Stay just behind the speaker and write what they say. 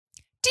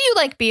Do you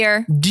like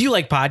beer? Do you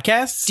like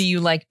podcasts? Do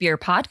you like beer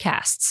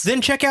podcasts?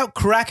 Then check out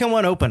Crackin'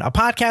 One Open, a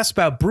podcast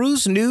about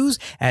brews, news,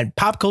 and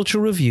pop culture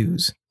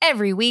reviews.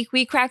 Every week,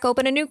 we crack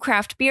open a new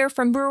craft beer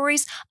from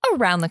breweries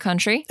around the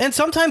country. And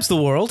sometimes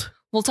the world.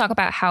 We'll talk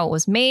about how it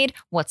was made,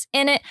 what's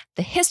in it,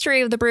 the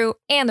history of the brew,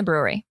 and the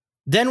brewery.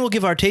 Then we'll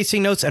give our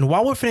tasting notes, and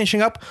while we're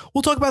finishing up,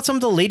 we'll talk about some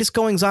of the latest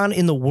goings-on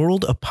in the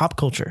world of pop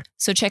culture.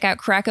 So check out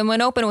Crackin'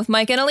 One Open with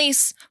Mike and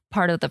Elise,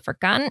 part of the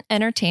Forgotten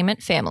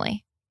Entertainment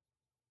family.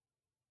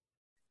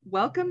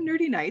 Welcome,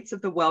 nerdy knights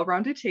of the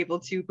well-rounded table,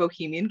 to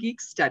Bohemian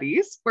Geek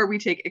Studies, where we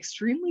take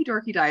extremely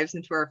dorky dives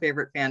into our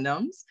favorite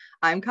fandoms.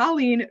 I'm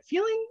Colleen,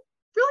 feeling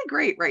really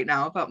great right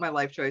now about my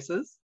life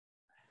choices.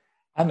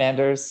 I'm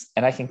Anders,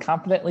 and I can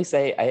confidently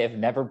say I have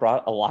never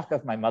brought a lock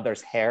of my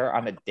mother's hair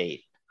on a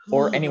date,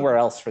 or anywhere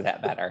else for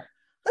that matter.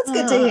 That's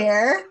good to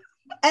hear.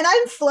 And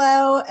I'm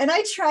Flo, and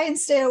I try and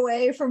stay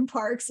away from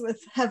parks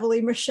with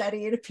heavily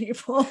macheted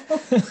people.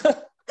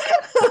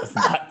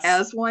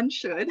 As one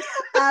should.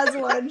 As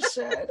one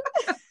should.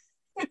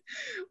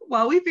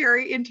 While we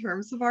vary in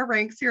terms of our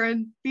ranks here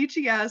in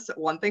BGS,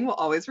 one thing will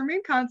always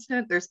remain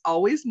constant. There's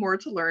always more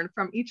to learn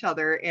from each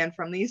other and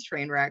from these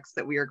train wrecks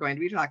that we are going to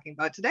be talking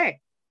about today.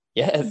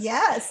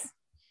 Yes.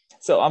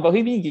 So on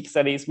Bohemian Geek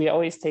Studies, we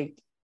always take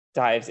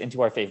dives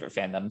into our favorite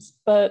fandoms,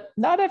 but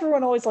not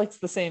everyone always likes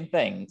the same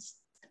things.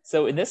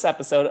 So in this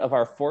episode of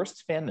our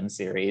Forced Fandom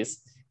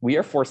series, we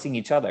are forcing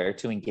each other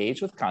to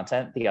engage with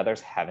content the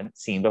others haven't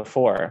seen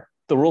before.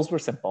 The rules were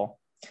simple.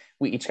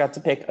 We each got to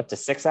pick up to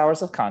 6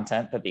 hours of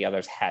content that the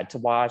others had to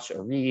watch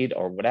or read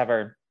or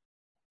whatever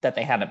that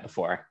they hadn't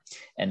before.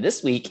 And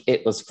this week,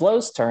 it was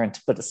Flo's turn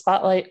to put the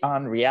spotlight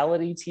on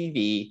reality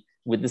TV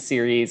with the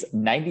series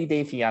 90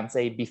 Day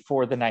Fiancé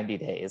Before the 90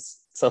 Days.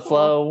 So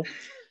Flo,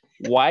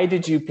 why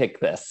did you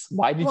pick this?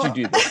 Why did you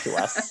do this to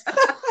us?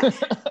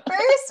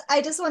 First,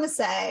 I just want to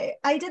say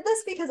I did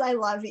this because I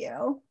love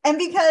you and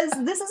because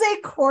this is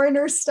a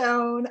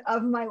cornerstone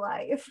of my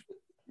life.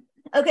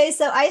 Okay,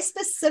 so I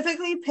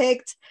specifically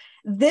picked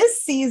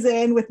this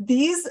season with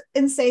these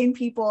insane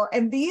people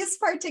and these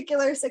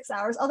particular 6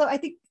 hours. Although I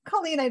think,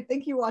 Colleen, I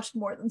think you watched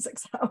more than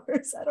 6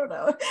 hours. I don't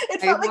know. It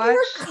felt like you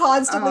were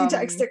constantly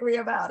texting me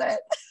about it.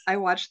 I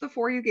watched the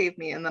 4 you gave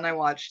me, and then I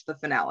watched the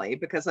finale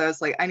because I was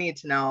like, I need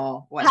to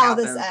know what How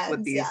happens this ends,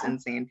 with these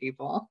insane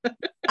people.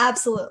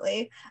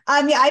 Absolutely.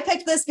 I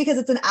picked this because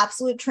it's an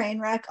absolute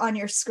train wreck on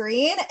your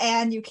screen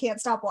and you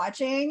can't stop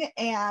watching.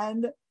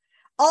 And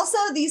also, a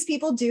lot of these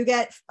people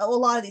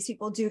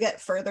do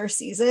get further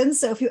seasons.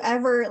 So if you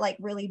ever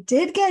really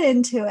did get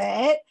into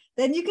it,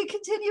 then you could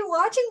continue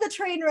watching the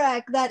train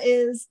wreck that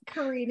is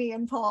Karini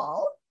and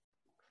Paul.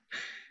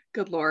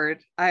 Good Lord.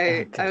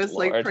 I was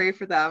Lord. Like, pray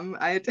for them.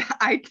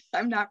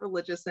 I'm not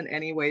religious in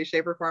any way,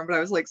 shape, or form, but I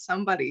was like,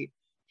 somebody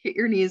hit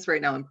your knees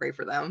right now and pray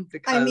for them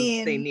because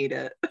they need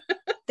it.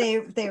 They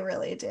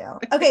really do.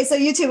 Okay, so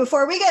you two,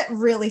 before we get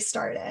really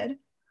started,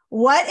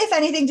 what, if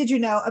anything, did you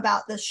know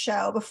about this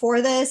show before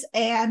this?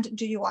 And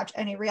do you watch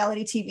any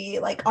reality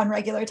TV on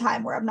regular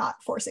time where I'm not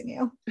forcing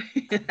you?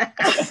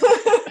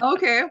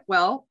 Okay,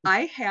 well,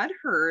 I had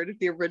heard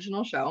the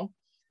original show.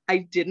 I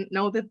didn't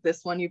know that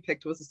this one you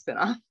picked was a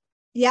spinoff.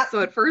 Yeah. So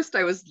at first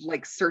I was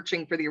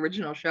searching for the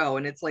original show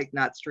and it's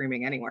not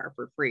streaming anywhere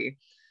for free.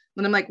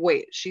 Then I'm like,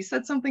 wait, she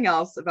said something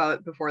else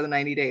about Before the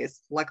 90 Days.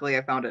 Luckily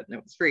I found it and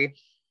it was free.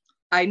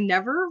 I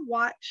never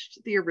watched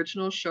the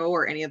original show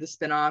or any of the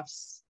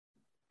spinoffs,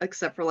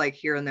 except for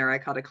here and there I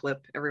caught a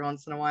clip every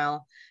once in a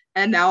while.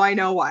 And now I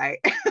know why.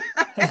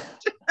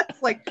 It's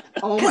oh my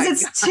God.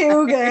 Because it's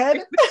too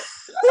good.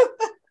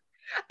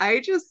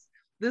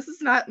 This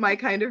is not my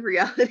kind of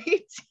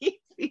reality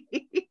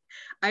TV.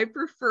 I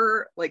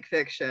prefer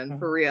fiction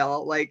for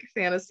real,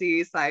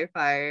 fantasy,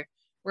 sci-fi,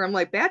 where I'm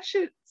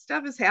batshit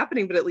stuff is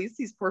happening, but at least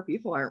these poor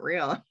people aren't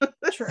real.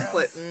 True.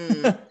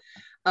 But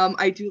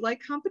I do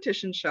like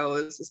competition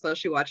shows,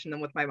 especially watching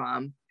them with my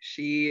mom.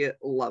 She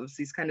loves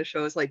these kind of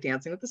shows like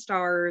Dancing with the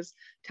Stars,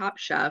 Top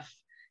Chef,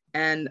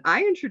 and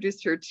I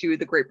introduced her to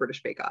The Great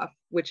British Bake Off,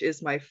 which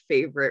is my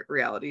favorite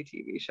reality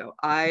TV show.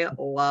 I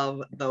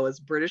love those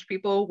British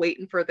people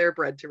waiting for their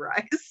bread to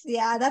rise.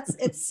 Yeah,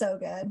 it's so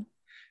good.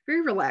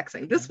 Very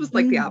relaxing. This was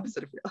the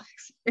opposite of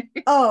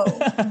relaxing. Oh,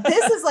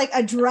 this is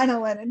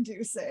adrenaline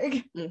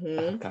inducing. Mm-hmm.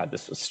 Oh, God,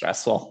 this was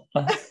stressful.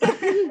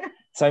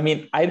 So,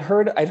 I'd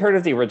heard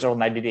of the original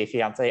 90 Day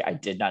Fiancé. I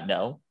did not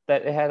know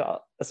that it had a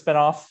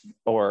spinoff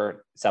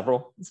or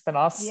several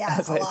spinoffs,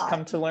 as I've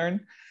come to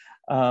learn.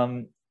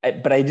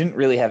 But I didn't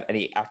really have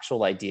any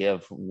actual idea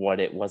of what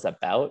it was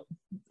about.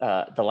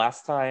 The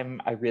last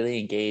time I really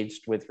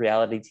engaged with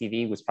reality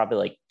TV was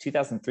probably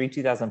 2003,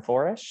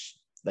 2004-ish.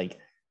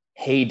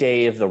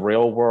 Heyday of the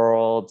Real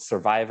World,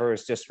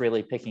 Survivor's just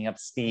really picking up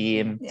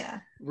steam. Yeah.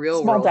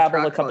 Real Small World.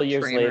 dabble a couple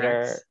years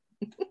later.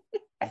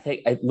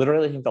 I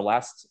literally think the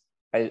last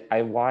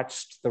I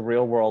watched The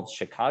Real World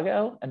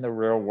Chicago and The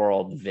Real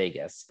World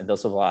Vegas, and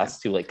those were the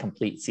last two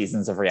complete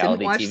seasons of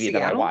reality TV Seattle?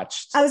 that I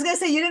watched. I was gonna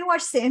say, you didn't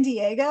watch San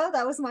Diego?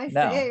 That was my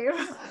fave.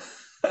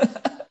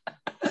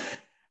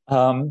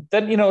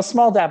 Then, you know, a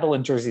small dabble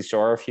in Jersey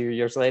Shore a few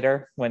years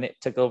later when it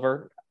took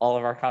over all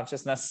of our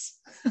consciousness.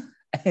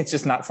 It's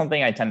just not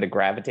something I tend to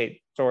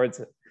gravitate towards.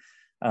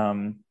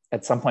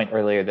 At some point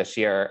earlier this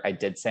year, I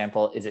did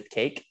sample Is It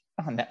Cake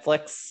on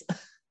Netflix.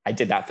 I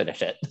did not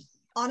finish it.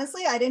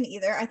 Honestly, I didn't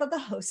either. I thought the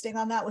hosting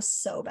on that was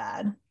so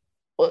bad.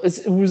 Well,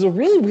 it was a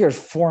really weird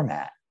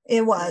format.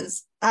 It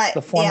was.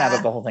 The format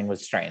of the whole thing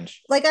was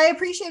strange. Like, I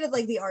appreciated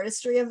like the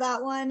artistry of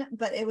that one,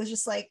 but it was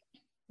just like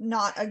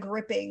not a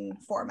gripping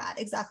format.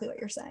 Exactly what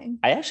you're saying.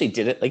 I actually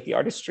didn't like the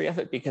artistry of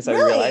it because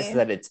Really? I realized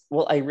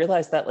that I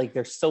realized that like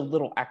there's so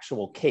little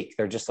actual cake.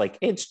 They're just like,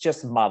 it's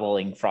just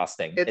modeling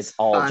frosting. It's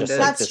all fondant. just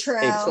like That's this, true.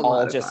 it's It's a all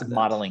lot of just fondant.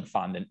 modeling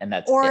fondant, and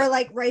that's Or it.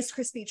 like Rice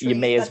Krispie treat. You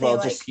may as that well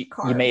they, just like,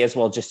 you may carve. as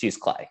well just use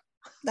clay.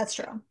 That's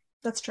true.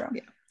 That's true.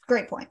 Yeah.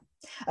 Great point.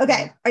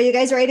 Okay. Are you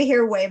guys ready to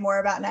hear way more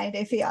about 90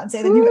 Day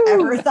Fiance than you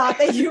ever thought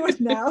that you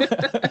would know?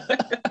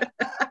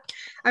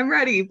 I'm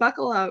ready.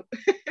 Buckle up.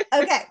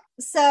 Okay.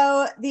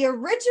 So the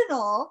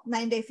original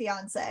 90 Day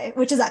Fiance,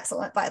 which is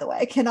excellent, by the way,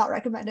 I cannot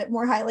recommend it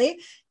more highly,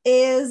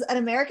 is an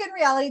American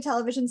reality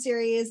television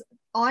series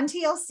on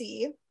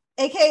TLC,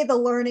 aka the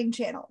Learning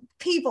Channel.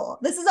 People,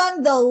 this is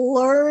on the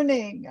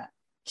Learning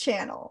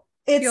Channel.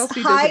 It's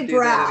TLC doesn't do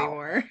that highbrow.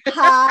 anymore.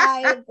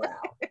 Highbrow.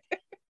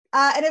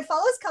 And it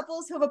follows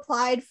couples who have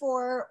applied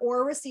for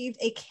or received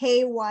a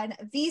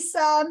K-1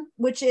 visa,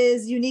 which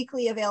is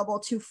uniquely available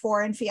to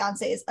foreign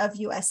fiancés of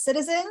US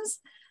citizens.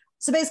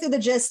 So basically the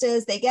gist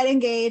is they get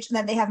engaged and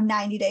then they have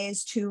 90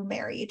 days to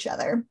marry each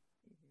other.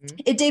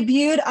 Mhm. It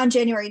debuted on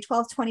January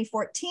 12th,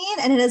 2014,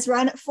 and it has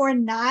run for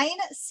 9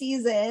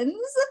 seasons.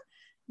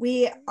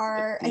 We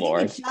are, I think we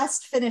Lord.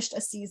 just finished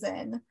a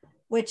season,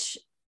 which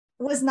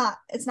it's not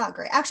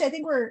great. Actually, I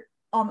think we're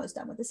almost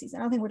done with the season.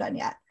 I don't think we're done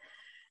yet.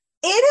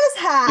 It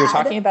has had. You're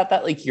talking about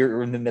that like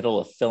you're in the middle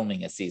of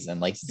filming a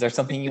season. Like, is there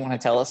something you want to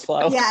tell us,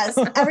 Flo? Yes,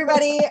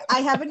 everybody, I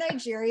have a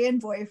Nigerian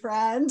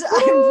boyfriend.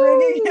 I'm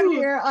bringing him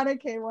here on a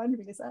K-1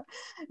 visa.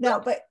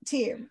 No, but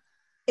team,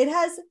 it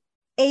has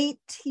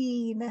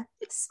 18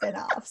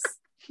 spinoffs.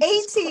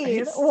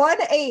 18, Christ.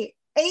 1-8,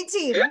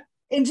 18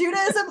 in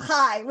Judaism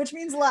high, which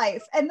means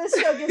life. And this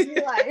show gives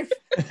me life.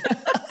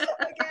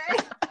 Okay.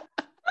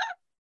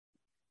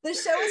 The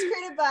show was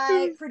created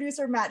by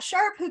producer Matt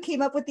Sharp, who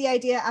came up with the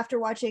idea after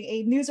watching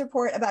a news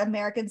report about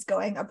Americans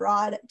going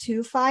abroad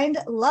to find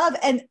love.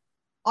 And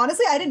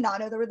honestly, I did not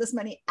know there were this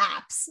many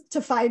apps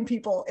to find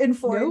people in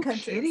foreign No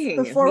countries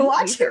kidding. before Me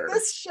watching either.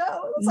 this show.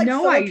 It was like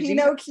No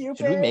Filipino idea. Cupid.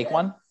 Should we make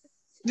one?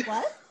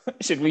 What?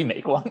 Should we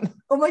make one?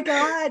 Oh my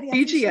God. Yes,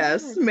 we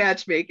BGS should.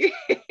 matchmaking.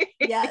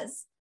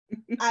 Yes.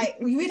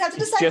 We'd have to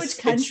It's decide just-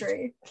 which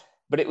country.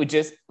 But it would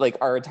just like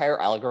our entire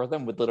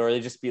algorithm would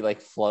literally just be like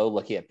Flo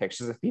looking at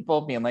pictures of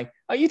people being like,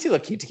 oh, you two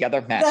look cute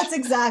together. Match. That's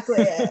exactly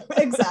it.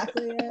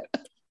 Exactly it.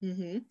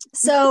 Mm-hmm.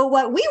 So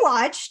what we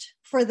watched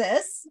for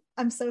this,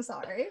 I'm so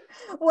sorry,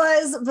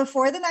 was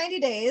Before the 90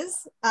 Days.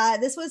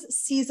 This was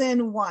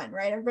season 1,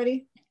 right,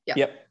 everybody?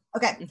 Yep.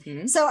 Okay.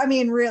 Mm-hmm. So, I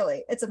mean,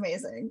 really, it's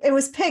amazing. It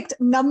was picked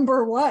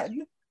number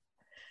 1.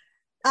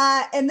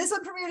 And this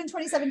one premiered in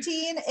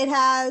 2017. It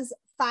has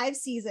 5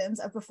 seasons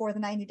of Before the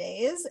 90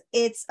 Days.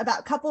 It's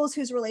about couples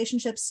whose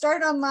relationships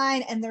start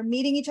online and they're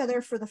meeting each other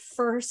for the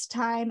first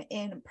time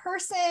in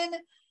person.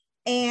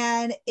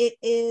 And it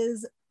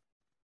is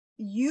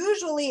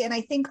usually, and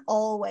I think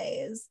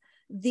always,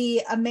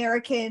 the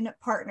American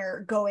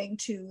partner going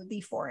to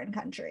the foreign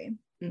country.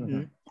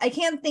 Mm-hmm. I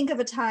can't think of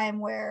a time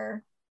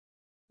where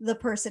the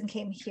person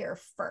came here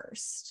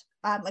first,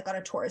 like on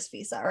a tourist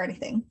visa or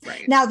anything.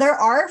 Right. Now, there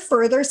are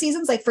further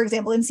seasons, like for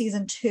example, in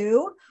season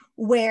 2,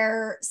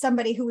 where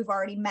somebody who we've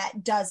already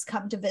met does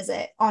come to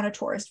visit on a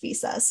tourist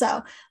visa.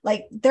 So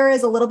like there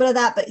is a little bit of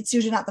that, but it's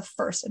usually not the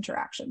first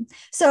interaction.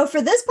 So for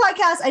this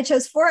podcast, I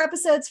chose 4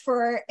 episodes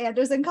for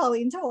Anders and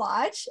Colleen to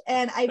watch.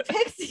 And I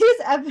picked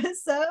these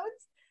episodes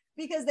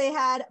because they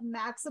had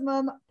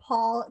maximum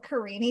Paul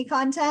Carini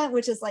content,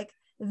 which is like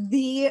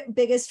the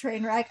biggest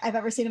train wreck I've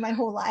ever seen in my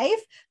whole life.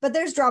 But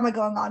there's drama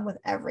going on with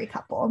every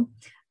couple.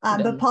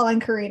 But Paul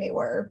and Carini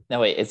were. No,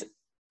 wait,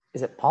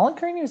 is it Paul and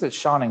Carini or is it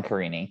Sean and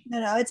Carini?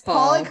 No, it's Paul.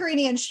 Paul and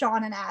Carini and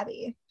Sean and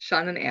Abby.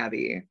 Sean and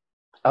Abby.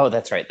 Oh,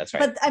 that's right. That's right.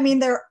 But I mean,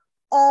 they're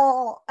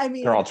all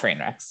train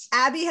wrecks.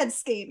 Abby had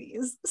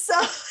scabies. So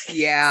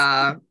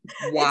Yeah. Wow.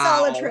 it's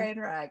all a train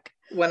wreck.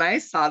 When I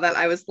saw that,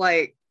 I was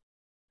like,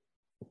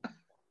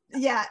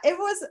 Yeah, it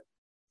was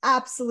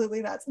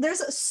absolutely nuts.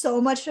 There's so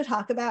much to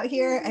talk about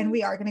here, and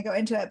we are going to go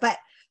into it. But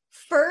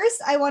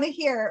first, I want to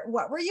hear,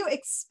 what were you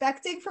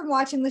expecting from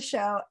watching the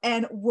show?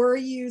 And were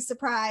you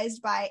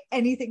surprised by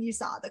anything you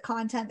saw? The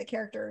content, the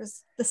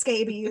characters, the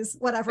scabies,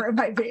 whatever it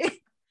might be.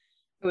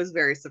 I was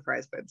very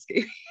surprised by the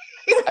skate.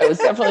 I was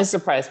definitely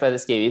surprised by the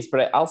scabies,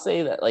 but I'll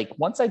say that like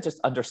once I just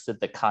understood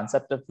the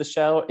concept of the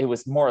show, it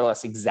was more or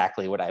less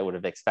exactly what I would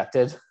have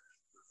expected.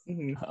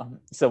 Mm-hmm.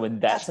 So in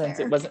that That's sense,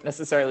 fair. it wasn't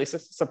necessarily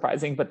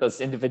surprising, but those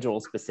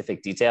individual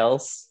specific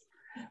details,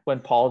 when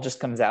Paul just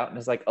comes out and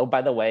is like, oh,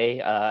 by the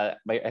way,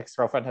 my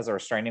ex-girlfriend has a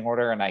restraining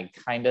order and I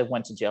kind of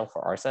went to jail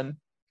for arson.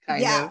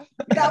 kind Yeah,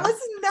 of. that was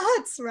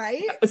nuts,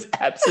 right? It was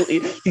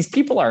absolutely, these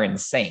people are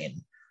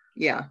insane.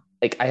 Yeah.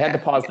 Like I had to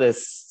pause Yeah.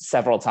 this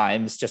several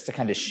times just to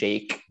kind of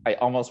shake. I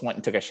almost went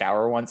and took a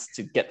shower once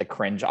to get the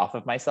cringe off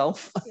of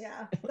myself.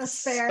 Yeah,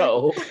 that's fair.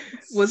 So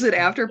Was it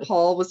after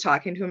Paul was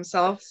talking to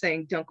himself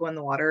saying, don't go in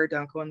the water,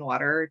 don't go in the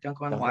water, don't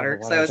go in the water?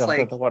 Because I was jump in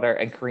like, the water,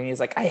 and Karini's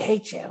like, I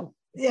hate you.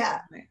 Yeah,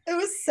 it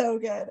was so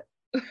good.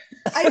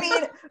 I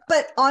mean,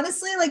 but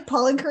honestly, like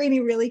Paul and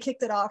Karini really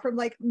kicked it off from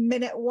like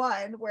minute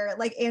one, where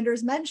like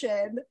Anders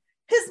mentioned,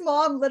 his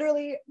mom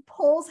literally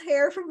pulls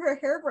hair from her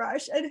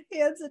hairbrush and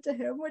hands it to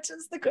him, which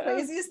is the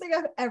craziest thing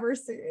I've ever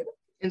seen.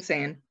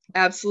 insane.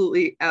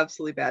 Absolutely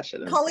batshit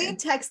insane. Colleen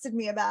texted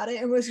me about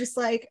it and was just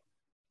like,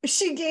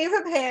 she gave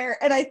him hair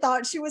and I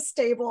thought she was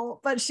stable,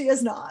 but she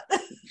is not.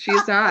 She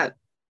is not.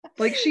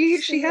 Like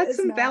she had is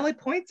some not. valid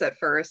points at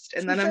first.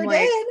 And She then sure I'm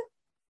like,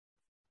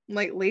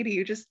 did. lady,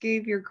 you just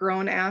gave your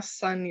grown ass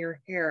son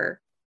your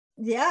hair.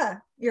 Yeah,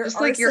 your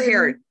Just like your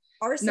hair.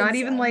 arson Not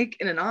even son. like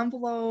in an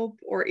envelope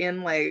or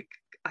in like,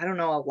 I don't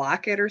know, a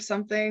locket or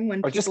something.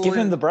 When Or just people give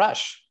him the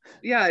brush.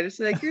 yeah, just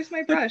like, here's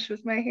my brush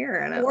with my hair.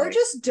 And or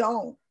just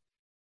don't.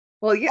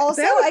 well, yeah,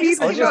 Also, that would I be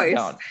just the like- choice.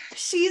 Don't.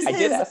 She's I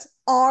did his ask.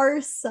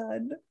 our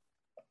son.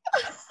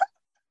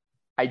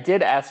 I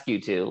did ask you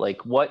to,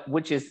 like,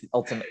 which is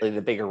ultimately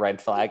the bigger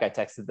red flag. I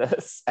texted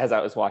this as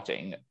I was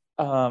watching.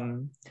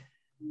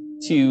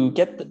 To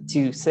get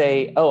to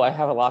say, oh, I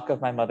have a lock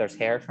of my mother's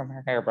hair from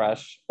her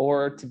hairbrush,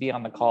 or to be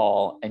on the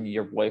call and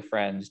your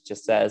boyfriend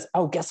just says,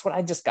 oh, guess what?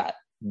 I just got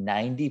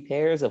 90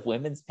 pairs of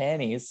women's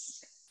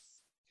panties.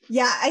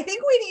 Yeah, I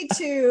think we need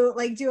to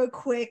like do a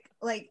quick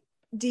like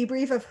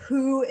debrief of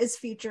who is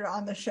featured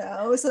on the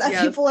show so that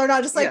Yes. people are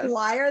not just like, Yes.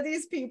 why are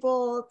these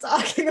people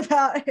talking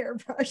about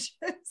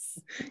hairbrushes?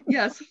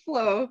 Yes,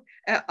 Flo.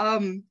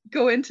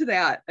 Go into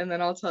that and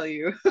then I'll tell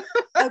you.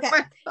 Okay.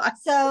 my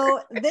thoughts.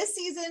 So this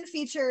season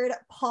featured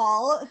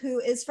Paul, who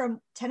is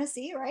from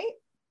Tennessee, right?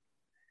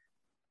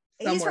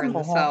 Somewhere in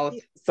the Paul. South.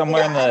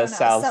 Somewhere in Yeah, I the don't know.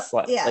 South,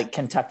 So- yeah. like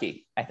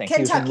Kentucky, I think. He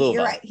was from Kentucky, you're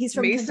Louisville. right. He's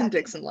from Kentucky.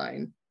 Mason-Dixon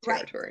line Right.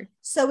 territory.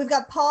 So we've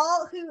got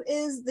Paul, who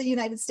is the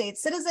United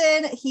States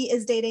citizen. He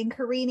is dating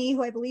Karini,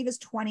 who I believe is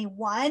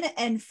 21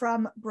 and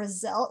from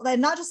Brazil. Like,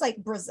 not just like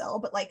Brazil,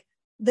 but like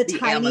the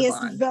tiniest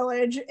Amazon.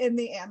 village in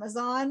the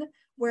Amazon,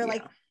 where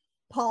like Yeah.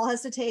 Paul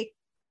has to take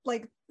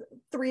like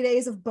 3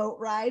 days of boat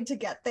ride to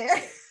get there,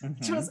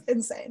 which Mhm. was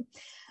insane.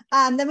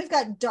 Then we've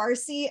got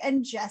Darcy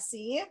and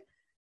Jesse.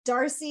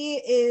 Darcy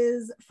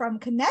is from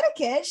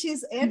Connecticut.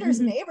 She's Anders'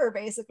 neighbor,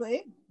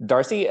 basically,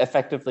 Darcy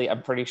effectively,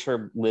 I'm pretty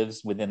sure,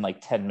 lives within like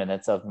 10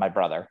 minutes of my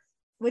brother.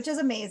 which is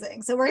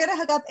amazing. So we're gonna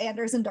hook up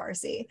Anders and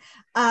Darcy.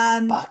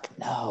 Fuck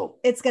no.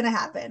 It's gonna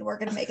happen. We're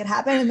gonna make it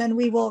happen, and then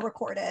we will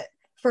record it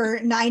for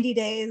 90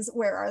 days.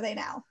 Where are they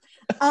now?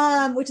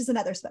 Which is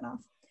another spinoff.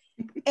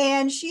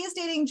 And she is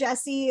dating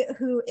Jesse,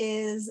 who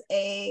is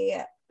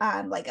a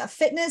like a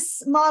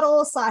fitness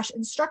model /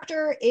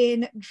 instructor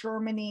in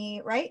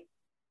Germany, right?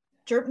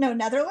 No,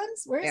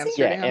 Netherlands. Where is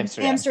he? Yeah,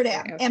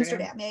 Amsterdam.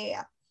 Amsterdam.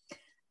 Yeah.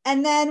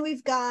 And then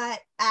we've got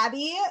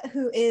Abby,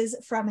 who is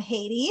from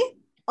Haiti,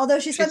 although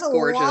she spends She's a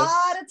gorgeous.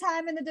 lot of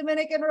time in the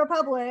Dominican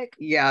Republic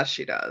Yeah,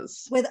 she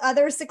does. with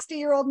other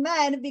 60-year-old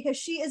men because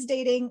she is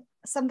dating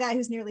some guy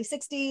who's nearly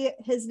 60.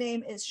 His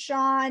name is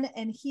Sean,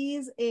 and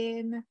he's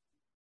in,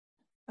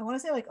 I want to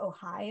say like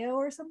Ohio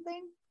or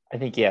something. I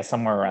think, yeah,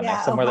 somewhere around Yeah,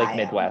 there. Somewhere like Ohio.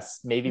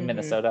 Midwest, maybe Mhm.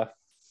 Nominata.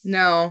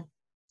 No,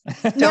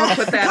 Don't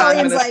put that on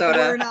Colleen's like,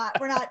 Minnesota.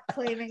 we're not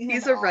claiming him.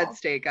 he's at a red all.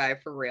 state guy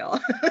for real.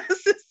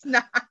 This is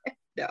not.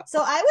 No.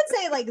 So I would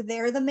say like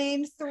they're the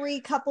main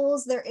three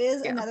couples. There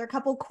is Yeah. another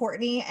couple,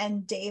 Courtney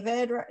and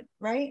David,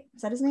 right?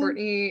 Is that his name?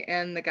 Courtney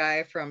and the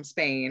guy from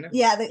Spain.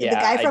 Yeah, the Yeah,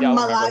 guy I from don't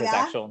remember his Malaga.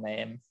 actual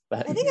name,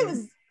 but I think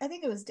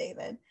it was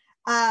David.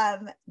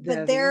 But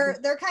David.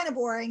 they're kind of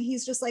boring.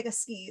 He's just like a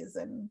skis,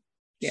 and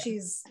Yeah.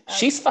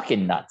 she's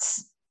fucking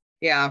nuts.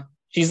 Yeah.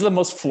 She's the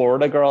most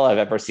Florida girl I've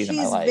ever seen in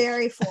my she's life.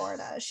 very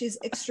Florida. She's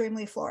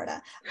extremely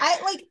Florida.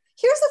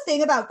 Here's the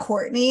thing about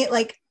Courtney.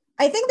 Like,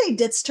 I think they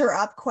ditched her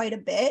up quite a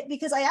bit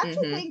because I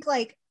actually Mhm. think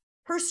like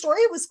her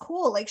story was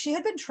cool. Like, she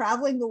had been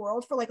traveling the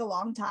world for like a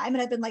long time and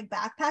had been like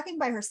backpacking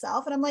by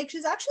herself. And I'm like,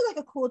 she's actually like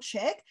a cool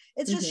chick.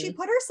 It's just she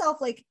put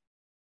herself like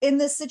in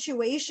this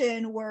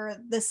situation where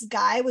this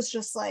guy was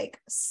just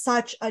like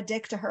such a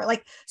dick to her.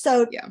 Like,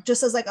 so Yeah.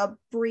 just as like a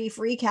brief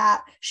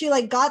recap, she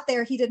like got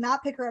there. He did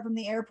not pick her up from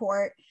the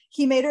airport.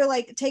 He made her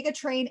like take a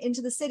train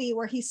into the city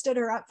where he stood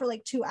her up for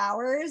like 2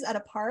 hours at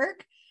a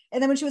park.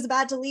 And then when she was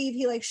about to leave,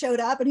 he like showed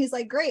up and he's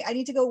like, great, I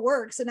need to go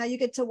work. So now you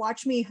get to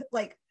watch me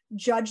like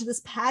judge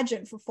this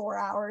pageant for 4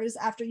 hours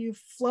after you've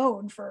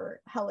flown for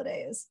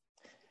holidays.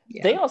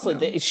 Yeah. They also,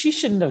 No. she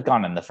shouldn't have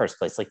gone in the first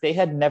place. Like, they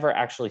had never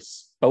actually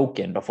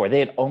spoken before. They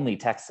had only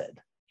texted.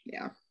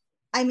 Yeah.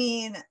 I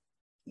mean,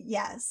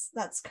 yes,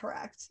 that's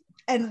correct.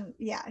 And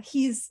yeah,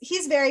 he's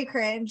very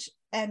cringe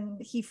and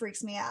he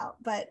freaks me out,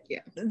 but Yeah.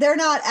 they're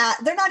not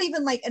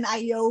even like an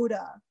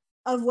iota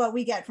of what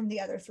we get from the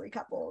other three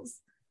couples.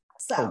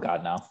 So Oh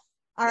God, no.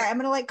 all right, I'm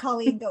gonna let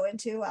Colleen go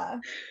into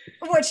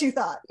what you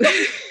thought.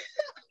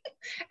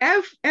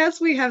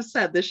 As we have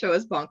said, this show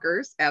is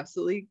bonkers,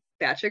 absolutely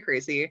batshit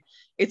crazy.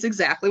 It's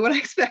exactly what I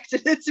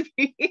expected it to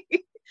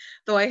be.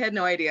 Though I had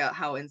no idea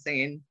how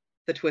insane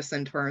the twists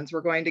and turns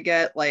were going to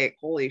get. Like,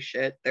 holy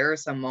shit, there are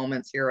some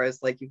moments here I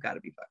was like, you've got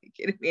to be fucking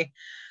kidding me.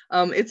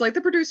 It's like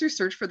the producers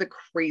searched for the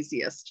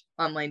craziest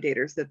online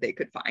daters that they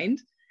could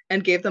find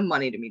and gave them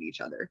money to meet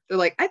each other. They're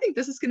like, I think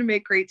this is going to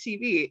make great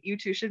TV. You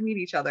two should meet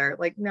each other.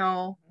 Like,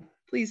 no,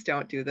 please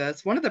don't do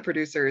this. One of the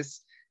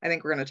producers, I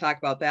think we're going to talk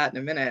about that in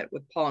a minute,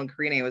 with Paul and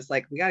Karina, was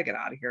like, we got to get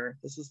out of here.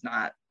 This is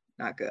not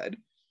good.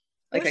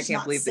 Like, I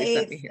can't believe they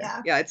sent me here.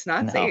 Yeah, it's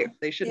not safe.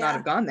 They should not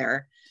have gone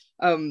there.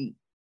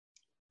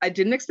 I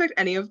didn't expect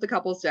any of the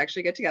couples to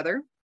actually get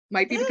together.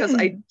 Might be because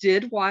I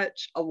did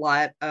watch a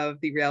lot of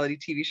the reality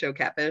TV show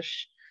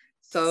Catfish.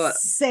 So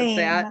Same.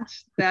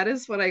 that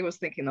is what I was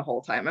thinking the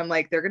whole time. I'm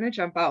like, they're going to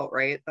jump out,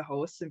 right? The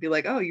hosts, and be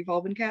like, oh, you've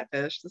all been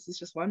catfished. This is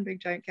just one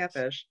big giant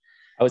catfish.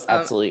 I was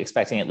absolutely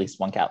expecting at least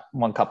one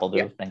couple to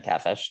have been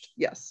catfished.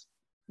 Yes.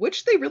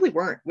 Which they really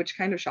weren't, which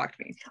kind of shocked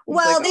me.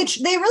 Well, like,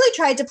 they really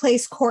tried to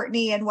place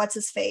Courtney and what's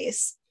his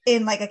face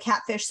in like a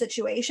catfish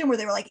situation where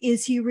they were like,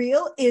 is he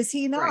real? Is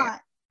he not? Right.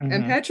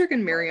 And Patrick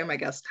and Miriam, I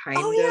guess, kind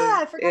of. Oh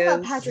yeah, I forgot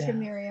about Patrick and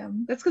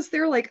Miriam. That's because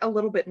they're like a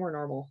little bit more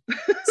normal.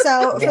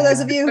 So for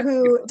those of you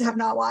who have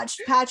not watched,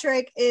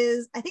 Patrick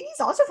is, I think he's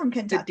also from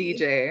Kentucky.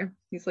 The DJ.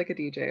 He's like a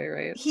DJ,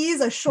 right?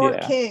 He's a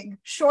short king.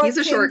 He's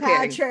a short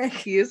Patrick. King.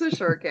 He is a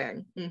short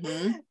king.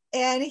 Mm-hmm.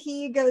 And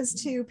he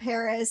goes to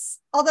Paris,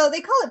 although they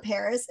call it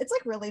Paris. It's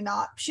like really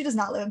not. She does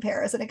not live in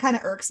Paris, and it kind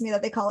of irks me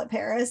that they call it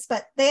Paris,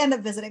 but they end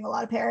up visiting a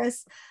lot of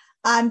Paris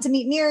to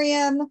meet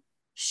Miriam.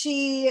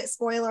 She,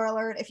 spoiler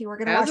alert, if you were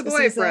going to watch the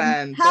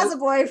season, has a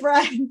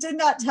boyfriend. Did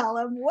not tell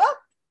him. Whoop.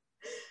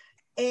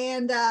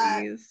 And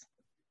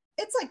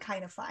it's like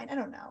kind of fine. I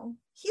don't know.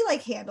 He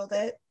like handled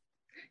it.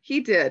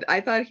 He did.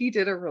 I thought he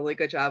did a really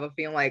good job of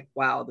being like,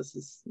 wow, this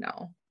is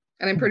no.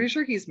 And I'm pretty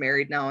sure he's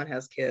married now and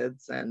has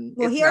kids. And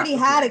well, he already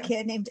had a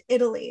kid named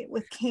Italy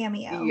with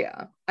Cameo.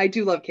 Yeah, I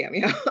do love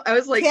Cameo. I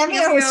was like,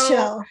 Cameo was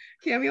chill.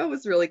 Cameo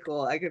was really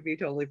cool. I could be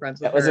totally friends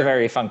with her. That was a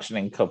very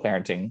functioning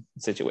co-parenting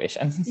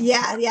situation.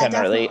 Yeah, generally,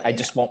 definitely. I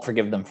just won't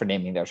forgive them for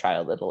naming their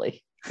child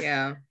Italy.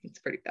 Yeah, it's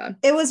pretty bad.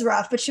 It was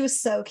rough, but she was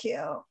so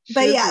cute.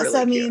 But yeah, really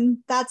so I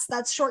mean,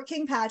 that's Short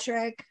King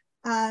Patrick.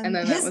 And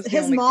then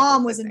his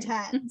mom was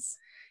intense.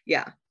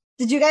 Yeah.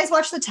 Did you guys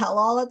watch the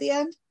tell-all at the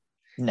end?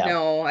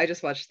 No, I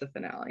just watched the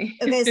finale.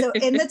 Okay, so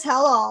in the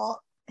tell-all,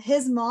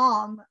 his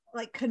mom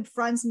like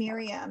confronts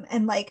Miriam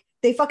and like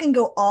they fucking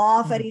go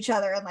off at each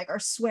other and like are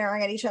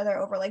swearing at each other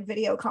over like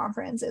video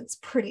conference. It's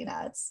pretty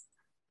nuts.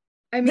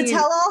 I mean, the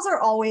tell-alls are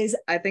always,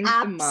 I think,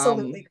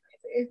 absolutely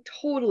crazy.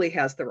 Totally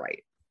has the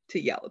right to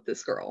yell at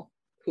this girl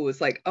who was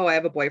like, oh, I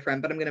have a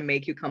boyfriend, but I'm gonna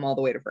make you come all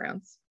the way to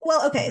France.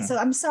 Well, okay, so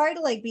I'm sorry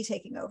to like be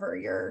taking over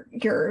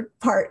your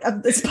part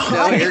of this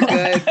podcast. No, you're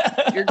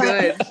good. You're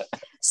good.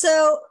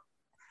 So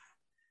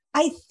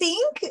I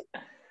think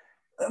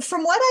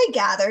from what I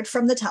gathered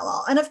from the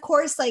tell-all, and of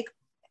course, like,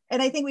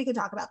 and I think we can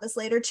talk about this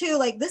later too,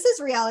 like this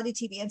is reality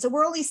TV. And so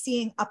we're only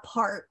seeing a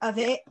part of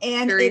it.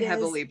 And very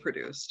heavily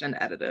produced and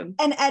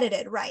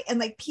edited. Right. And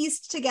like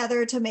pieced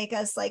together to make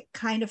us like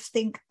kind of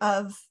think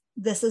of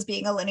this as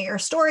being a linear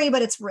story,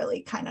 but it's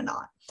really kind of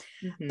not.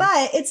 Mm-hmm.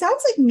 But it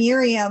sounds like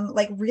Miriam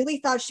like really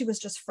thought she was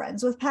just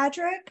friends with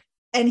Patrick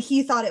and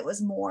he thought it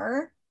was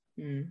more.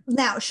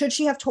 Now, should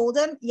she have told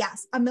him?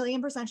 Yes,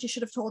 1,000,000% she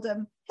should have told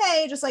him,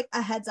 hey, just like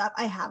a heads up,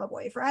 I have a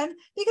boyfriend.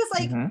 Because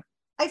like,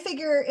 I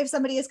figure if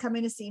somebody is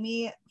coming to see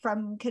me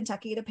from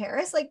Kentucky to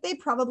Paris, like they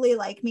probably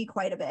like me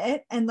quite a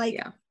bit and like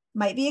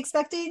might be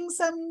expecting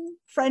some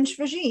French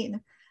vagine.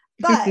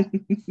 But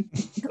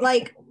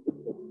like,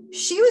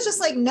 she was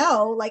just like,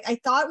 no, like I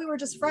thought we were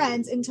just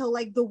friends until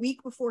like the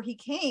week before he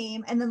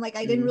came. And then like,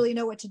 I didn't really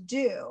know what to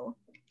do.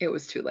 It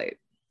was too late.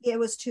 It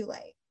was too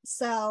late.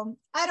 So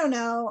I don't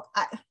know.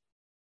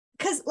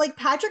 Because like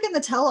Patrick in the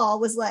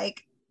tell-all was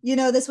like, you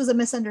know, this was a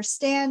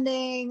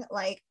misunderstanding.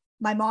 Like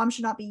my mom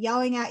should not be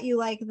yelling at you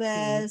like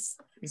this.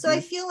 Mm-hmm. So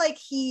I feel like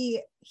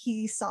he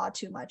saw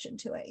too much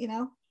into it, you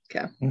know?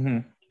 Okay. Mm-hmm.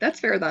 That's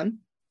fair then.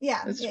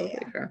 Yeah. That's totally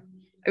fair.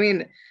 I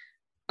mean,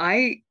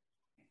 I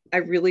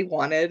really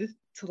wanted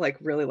to like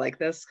really like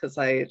this because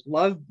I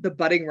love the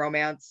budding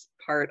romance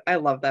part. I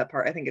love that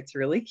part. I think it's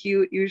really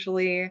cute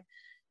usually.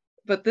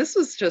 But this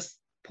was just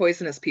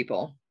poisonous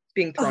people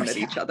being thrown at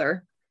each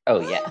other.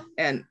 Oh yeah.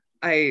 And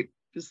I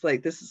just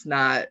like, this is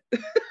not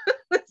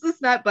this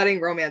is not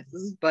budding romance.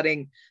 This is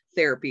budding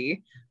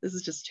therapy. This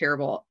is just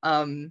terrible.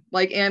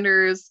 Like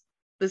Anders,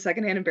 the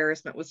secondhand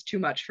embarrassment was too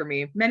much for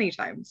me many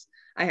times.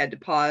 I had to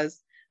pause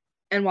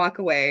and walk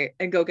away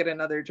and go get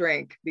another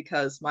drink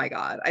because my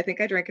God, I think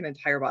I drank an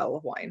entire bottle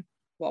of wine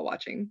while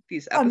watching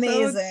these episodes.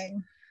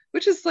 Amazing.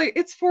 Which is like,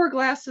 it's 4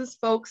 glasses,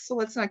 folks, so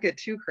let's not get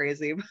too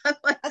crazy. But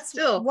like, that's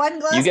still 1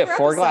 glass. You get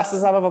 4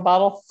 glasses out of a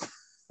bottle?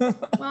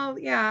 Well,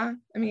 yeah.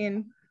 I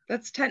mean,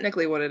 that's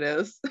technically what it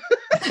is.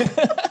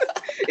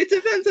 It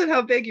depends on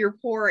how big your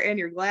pour and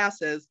your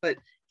glass is, but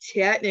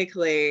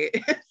technically,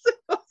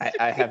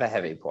 I have a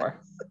heavy pour.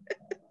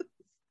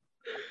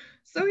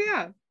 So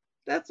yeah,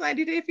 That's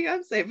 90 Day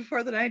Fiance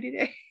before the 90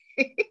 day.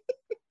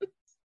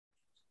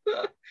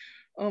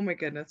 Oh my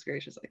goodness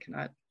gracious, I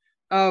cannot.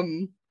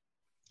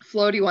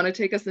 Flo, do you want to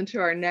take us into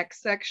our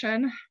next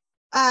section?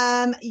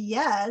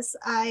 Yes,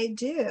 I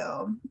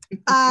do.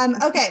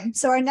 Okay,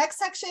 so our next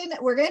section,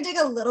 we're gonna dig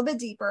a little bit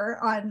deeper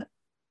on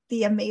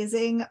the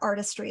amazing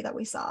artistry that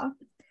we saw.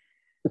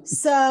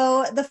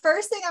 So the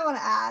first thing I want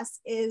to ask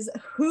is,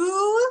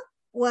 who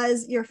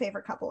was your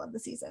favorite couple of the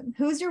season?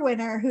 Who's your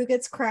winner? Who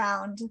gets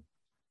crowned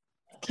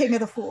King of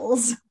the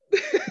Fools?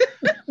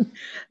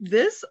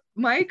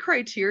 My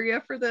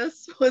criteria for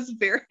this was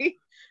very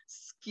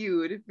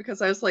skewed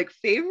because I was like,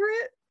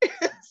 favorite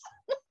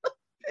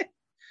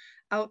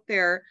out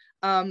there.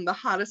 The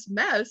hottest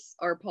mess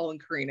are Paul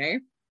and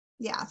Karine.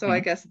 Yeah. So I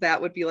guess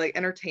that would be like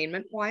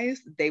entertainment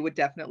wise, they would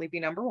definitely be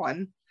number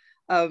one.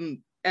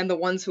 And the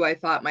ones who I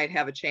thought might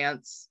have a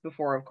chance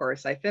before, of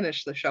course, I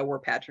finished the show were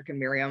Patrick and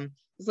Miriam.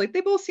 It's like, they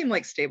both seem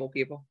like stable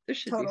people. This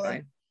should be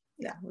fine.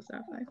 Yeah, was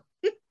that fine?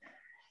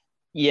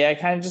 Yeah, I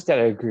kind of just got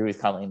to agree with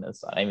Colleen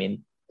this one. I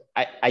mean,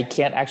 I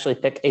can't actually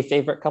pick a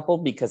favorite couple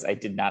because I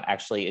did not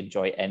actually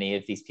enjoy any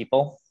of these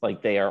people.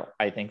 Like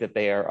I think that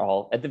they are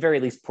all, at the very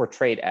least,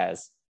 portrayed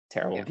as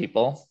terrible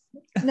people.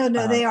 No,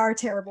 they are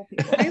terrible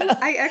people.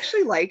 I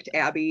actually liked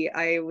Abby.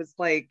 I was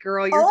like,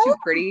 girl, you're too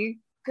pretty.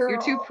 Girl.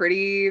 You're too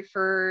pretty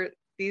for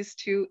these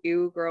two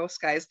gross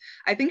guys.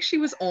 I think she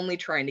was only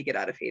trying to get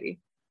out of Haiti.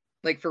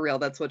 Like, for real,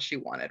 that's what she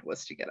wanted,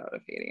 was to get out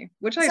of Haiti,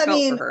 which I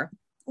felt for her.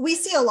 We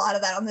see a lot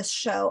of that on this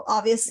show,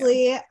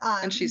 obviously. Yeah.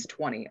 And she's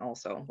 20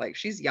 also. Like,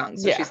 she's young,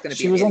 so she's going to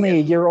be. She was only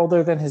a year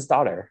older than his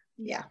daughter.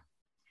 Yeah.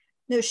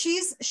 No,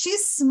 she's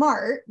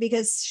smart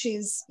because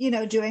she's,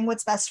 doing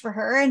what's best for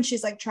her. And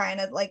she's like trying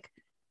to like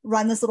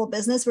run this little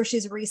business where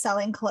she's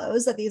reselling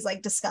clothes that these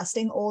like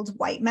disgusting old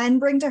white men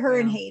bring to her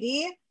in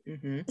Haiti.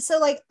 Mm-hmm. So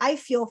like, I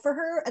feel for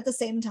her at the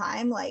same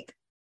time. Like,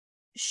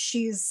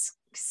 she's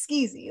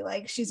skeezy,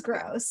 like she's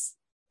gross,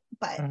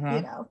 but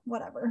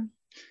whatever.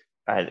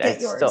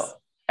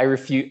 I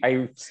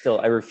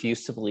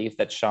refuse to believe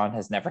that Sean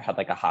has never had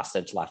like a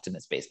hostage left in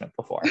his basement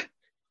before.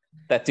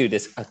 That dude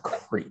is a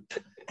creep.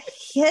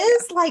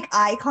 His like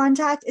eye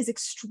contact is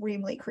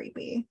extremely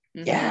creepy.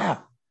 Yeah.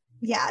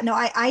 Yeah, no,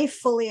 I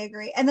fully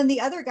agree. And then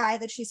the other guy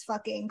that she's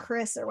fucking,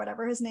 Chris or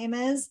whatever his name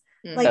is,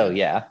 like, oh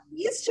yeah,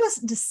 he's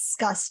just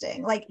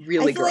disgusting. Like,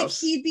 really I feel gross. like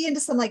he'd be into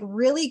some like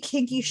really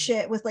kinky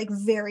shit with like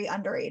very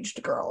underage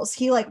girls.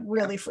 He like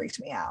really freaked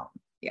me out.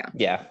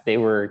 Yeah, they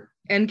were,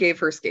 and gave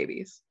her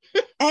scabies.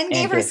 And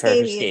gave her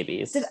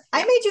scabies.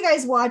 I made you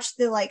guys watch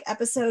the like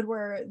episode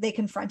where they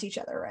confront each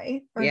other,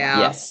 right?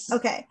 Yes.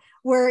 Okay.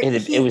 Where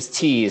it was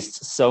teased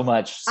so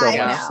much.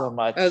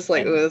 I was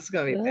like, oh, this is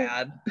gonna be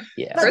bad.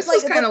 Yeah. Chris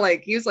was kind of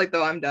like, he was like,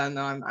 though, I'm done.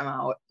 Though, I'm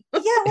out.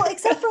 Yeah, well,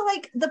 except for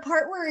like the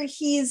part where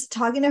he's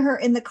talking to her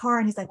in the car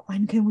and he's like,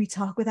 when can we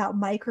talk without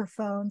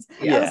microphones?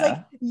 Yeah. I was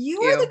like,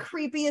 you are the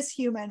creepiest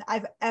human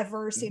I've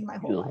ever seen in my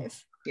whole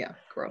life. Yeah,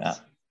 gross. Yeah.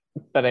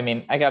 But I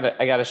mean, I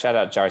gotta shout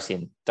out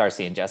Darcy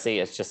and Jesse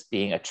as just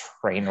being a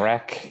train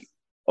wreck.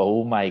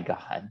 Oh my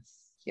god.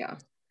 Yeah.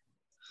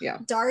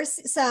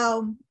 Darcy.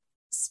 So,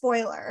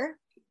 spoiler: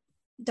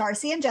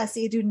 Darcy and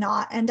Jesse do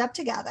not end up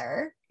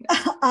together,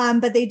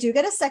 but they do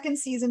get a second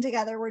season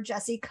together where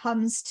Jesse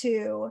comes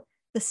to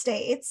the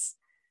States,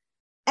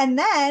 and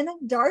then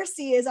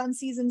Darcy is on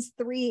seasons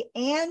 3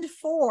 and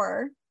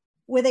 4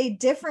 with a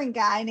different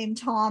guy named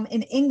Tom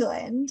in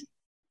England.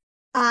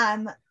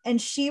 And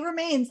she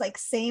remains like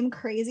same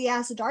crazy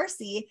ass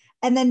Darcy.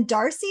 And then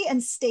Darcy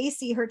and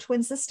Stacy, her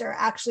twin sister,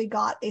 actually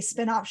got a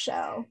spin-off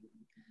show.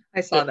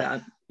 I saw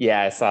that.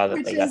 Yeah, I saw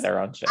that they got their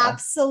own show.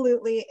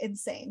 Absolutely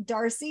insane.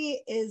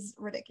 Darcy is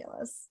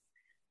ridiculous.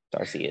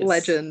 Darcy is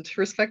legend.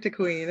 Respect to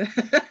Queen.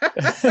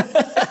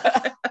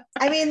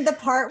 I mean, the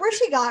part where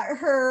she got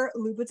her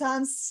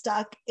Louboutins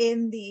stuck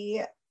in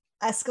the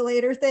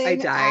escalator thing. I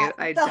died.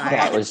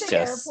 That was just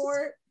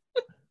airport.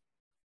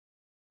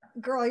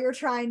 Girl, you're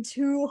trying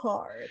too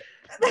hard.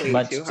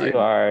 Much too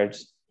hard.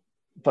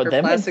 But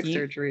then plastic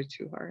surgery is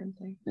too hard.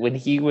 When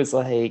he was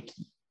like,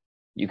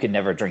 you can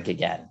never drink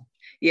again.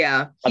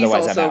 Yeah. He's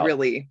also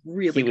really,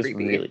 really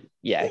creepy.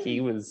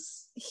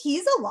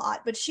 He's a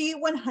lot, but she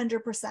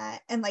 100%.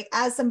 And like,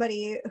 as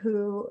somebody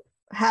who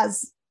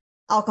has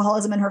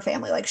alcoholism in her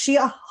family, like she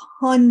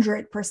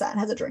 100%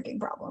 has a drinking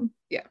problem.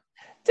 Yeah.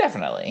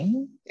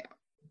 Definitely. Yeah.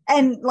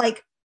 And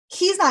like,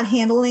 he's not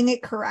handling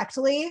it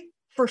correctly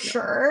for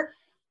sure.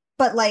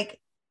 But like,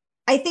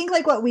 I think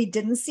like what we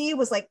didn't see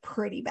was like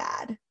pretty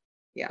bad.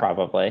 Yeah,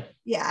 probably.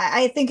 Yeah,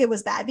 I think it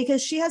was bad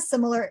because she has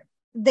similar.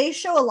 They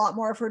show a lot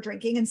more of her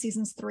drinking in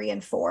seasons 3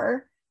 and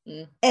 4,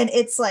 and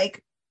it's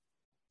like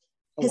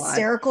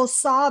hysterical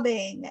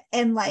sobbing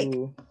and like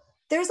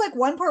there's like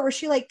one part where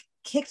she like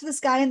kicked this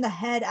guy in the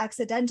head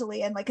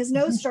accidentally and like his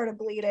nose started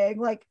bleeding.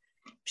 Like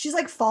she's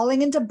like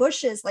falling into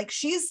bushes. Like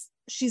she's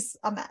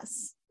a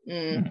mess.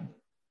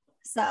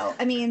 So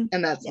I mean,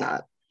 and that's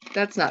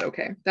not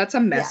okay. That's a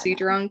messy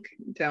drunk.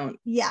 Don't.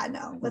 Yeah,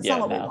 no, that's not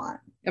what we want.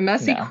 A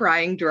messy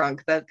crying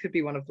drunk. That could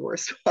be one of the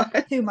worst ones.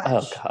 Too much.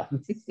 Oh god.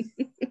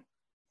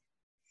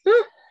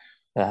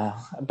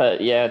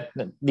 But yeah,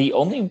 the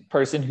only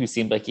person who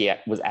seemed like he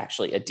was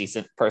actually a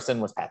decent person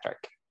was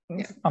Patrick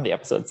on the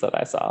episodes that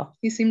I saw.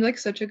 He seemed like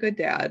such a good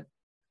dad.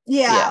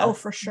 Yeah. Oh,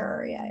 for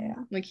sure. Yeah.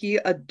 Like he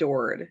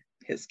adored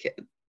his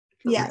kid.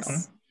 Yes. Real.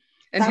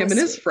 And him and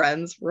his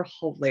friends were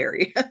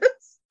hilarious.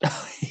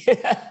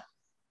 Yeah.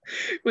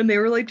 When they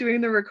were like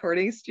doing the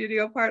recording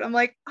studio part, I'm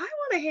like, I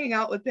want to hang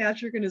out with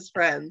Patrick and his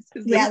friends.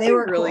 Yeah, they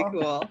were really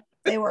cool.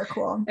 They were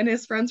cool. And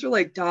his friends were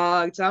like,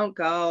 dog, don't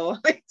go.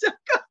 Like, don't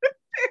go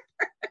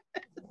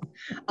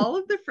to all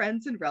of the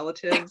friends and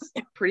relatives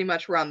pretty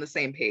much were on the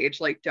same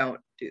page. Like, don't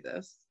do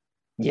this.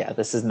 Yeah,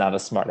 this is not a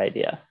smart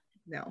idea.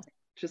 No,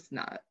 just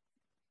not.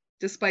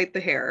 Despite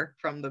the hair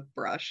from the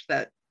brush,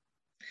 that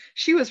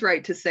she was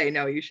right to say,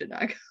 no, you should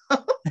not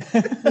go.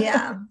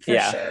 Yeah,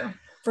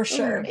 for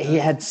sure. He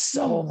had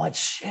so much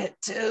shit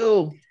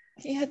too.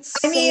 He had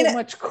so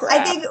much crap.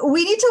 I think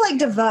we need to like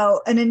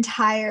devote an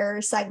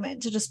entire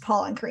segment to just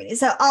Paul and Karine.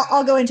 So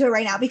I'll go into it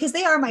right now because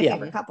they are my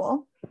favorite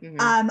couple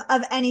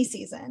of any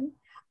season.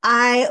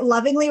 I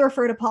lovingly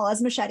refer to Paul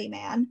as Machete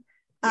Man.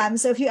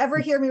 So if you ever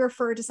hear me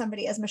refer to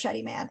somebody as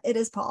Machete Man, it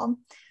is Paul.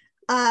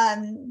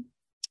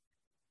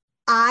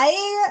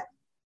 I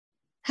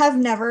have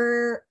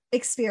never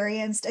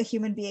experienced a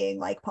human being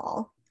like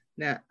Paul.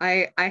 No,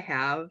 I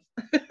have.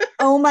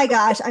 Oh my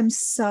gosh, I'm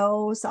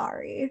so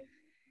sorry.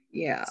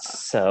 Yeah.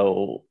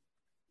 So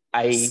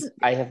I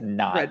have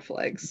not. Red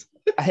flags.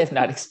 I have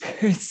not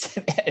experienced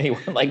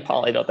anyone like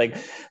Paul, I don't think.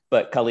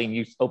 But Colleen,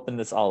 you opened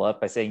this all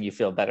up by saying you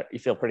feel better. You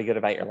feel pretty good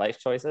about your life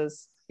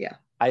choices. Yeah.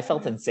 I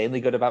felt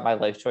insanely good about my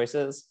life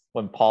choices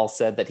when Paul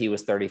said that he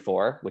was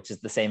 34, which is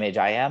the same age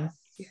I am.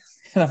 Yeah.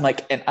 And I'm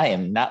like, and I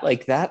am not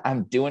like that.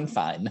 I'm doing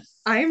fine.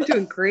 I am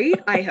doing great.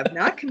 I have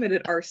not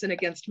committed arson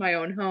against my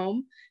own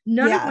home.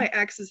 None of my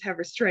exes have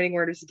restraining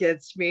orders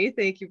against me.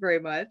 Thank you very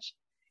much.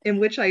 In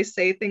which I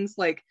say things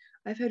like,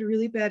 I've had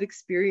really bad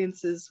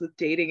experiences with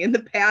dating in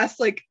the past.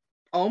 Like,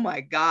 oh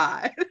my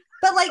God.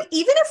 But like,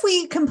 even if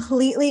we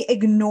completely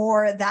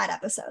ignore that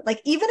episode, like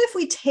even if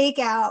we take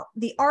out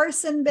the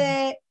arson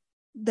bit,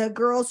 the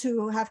girls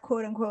who have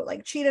quote unquote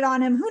like cheated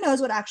on him, who knows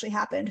what actually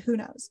happened? Who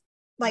knows?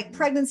 Like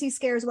pregnancy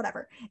scares,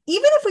 whatever.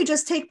 Even if we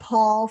just take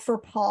Paul for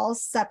Paul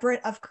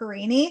separate of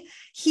Karine,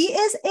 he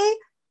is a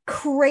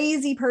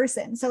crazy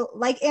person. So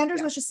like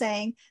Anders was just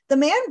saying, the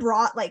man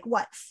brought like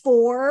what,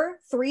 4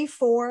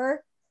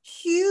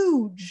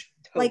 huge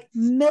like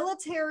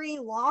military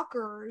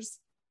lockers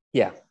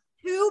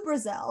to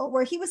Brazil,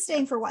 where he was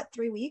staying for what,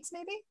 3 weeks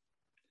maybe?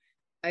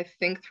 I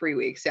think 3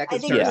 weeks. Yeah,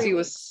 because he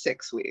was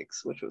 6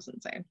 weeks, which was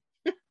insane.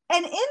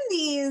 And in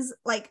these,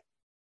 like,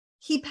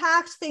 he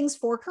packed things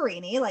for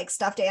Karine, like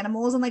stuffed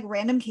animals and like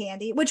random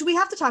candy, which we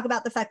have to talk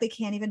about the fact they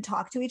can't even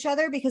talk to each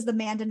other because the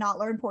man did not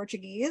learn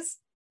Portuguese,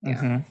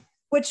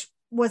 which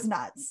was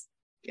nuts.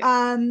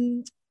 Yeah.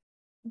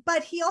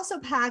 But he also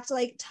packed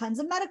like tons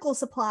of medical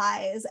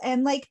supplies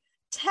and like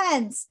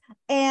tents,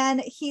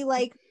 and he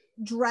like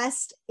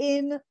dressed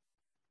in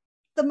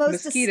the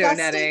most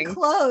disgusting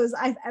clothes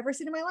I've ever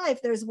seen in my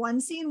life. There's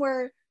one scene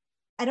where,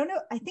 I don't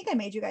know, I think I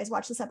made you guys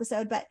watch this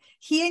episode, but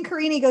he and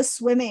Karine go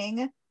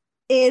swimming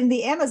in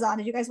the Amazon.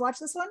 Did you guys watch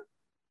this one?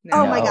 No.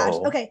 Oh my gosh.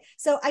 Okay.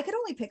 So I could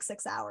only pick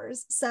 6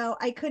 hours. So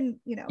I couldn't,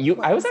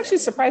 I was actually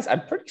surprised.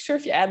 I'm pretty sure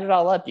if you add it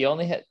all up, you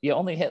only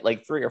hit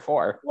like 3 or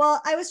 4.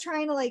 Well, I was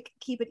trying to like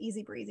keep it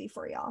easy breezy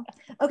for y'all.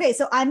 Okay.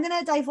 So I'm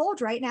going to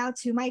divulge right now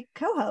to my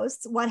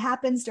co-hosts what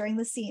happens during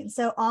the scene.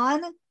 So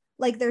on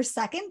like their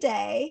second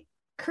day,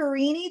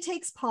 Karine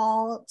takes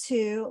Paul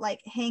to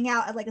like hang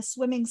out at like a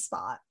swimming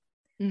spot.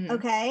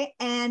 Okay.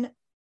 And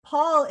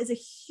Paul is a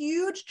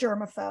huge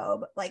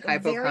germaphobe, like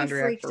very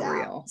freaked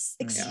out,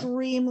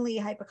 extremely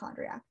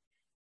hypochondriac.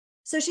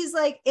 So she's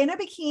like in a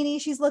bikini.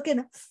 She's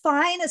looking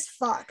fine as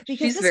fuck because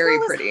she's this very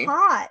girl pretty. Is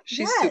hot.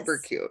 She's super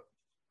cute.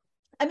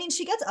 I mean,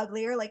 she gets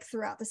uglier like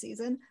throughout the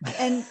season,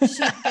 and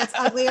she gets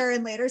uglier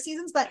in later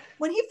seasons. But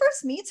when he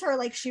first meets her,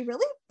 like she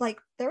really like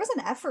there was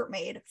an effort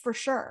made for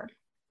sure.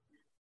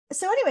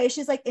 So anyway,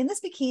 she's like in this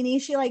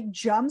bikini. She like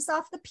jumps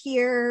off the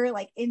pier,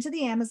 like into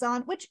the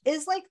Amazon, which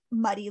is like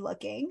muddy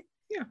looking.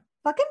 Yeah.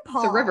 Fucking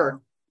Paul. It's a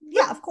river.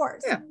 Yeah, of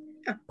course. Yeah.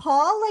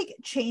 Paul like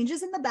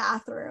changes in the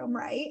bathroom,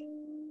 right?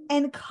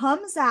 And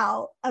comes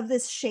out of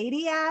this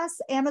shady ass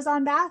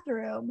Amazon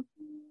bathroom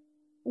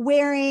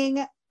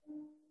wearing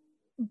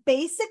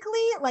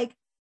basically like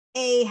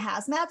a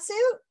hazmat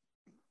suit.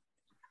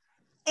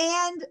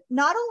 And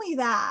not only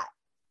that,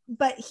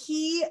 but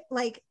he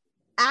like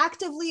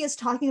actively is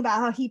talking about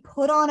how he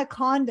put on a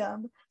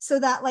condom so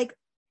that like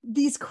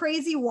these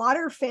crazy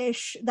water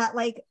fish that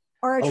like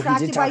are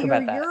attracted by your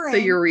urine,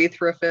 the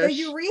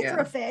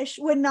urethra fish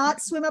would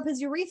not swim up his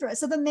urethra.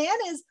 So the man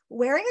is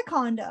wearing a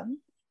condom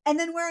and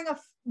then wearing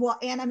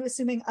and I'm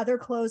assuming other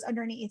clothes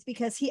underneath,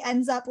 because he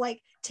ends up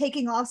like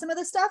taking off some of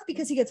the stuff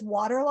because he gets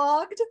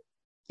waterlogged.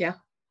 Yeah.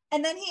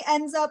 And then he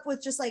ends up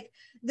with just like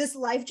this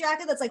life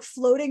jacket that's like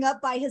floating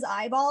up by his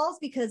eyeballs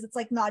because it's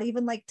like not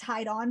even like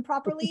tied on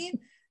properly.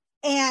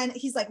 And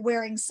he's like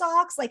wearing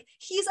socks. Like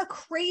he's a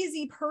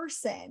crazy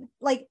person.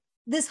 Like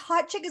this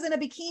hot chick is in a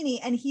bikini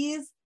and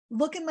he's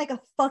looking like a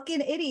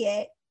fucking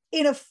idiot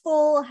in a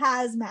full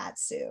hazmat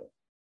suit.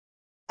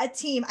 A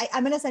team.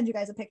 I'm going to send you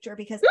guys a picture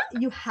because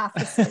you have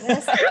to see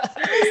this.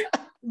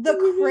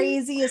 The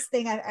craziest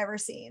thing I've ever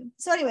seen.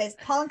 So anyways,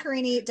 Paul and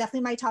Karine,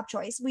 definitely my top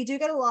choice. We do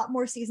get a lot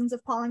more seasons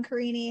of Paul and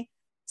Karine.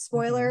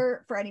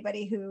 Spoiler for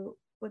anybody who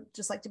would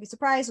just like to be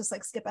surprised, just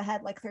like skip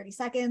ahead like 30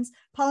 seconds.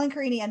 Paul and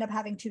Karine end up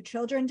having 2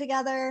 children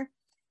together.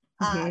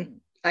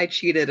 I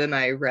cheated and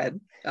I read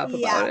up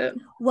about it.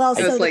 Well,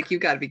 I was like, you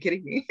got to be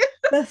kidding me.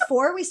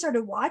 Before we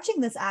started watching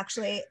this,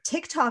 actually,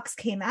 TikToks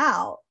came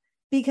out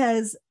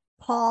because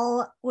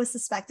Paul was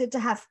suspected to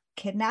have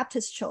kidnapped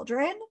his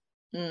children.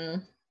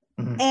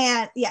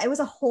 And yeah, it was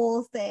a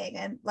whole thing.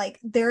 And like,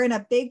 they're in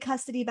a big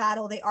custody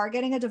battle. They are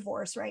getting a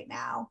divorce right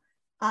now.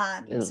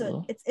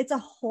 So it's a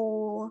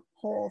whole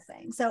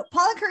thing. So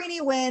Paul and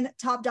Karine win,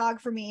 top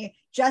dog for me.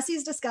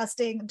 Jesse's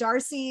disgusting.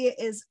 Darcy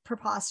is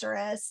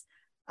preposterous.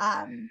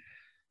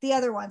 The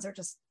other ones are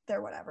just,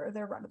 they're whatever.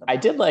 They're run of the mill. I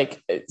did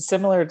like,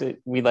 similar to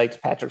we liked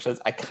Patrick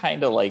shows, I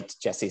kind of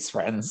liked Jesse's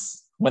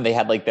friends when they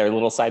had like their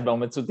little side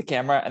moments with the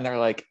camera and they're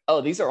like, oh,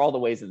 these are all the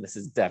ways that this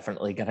is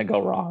definitely going to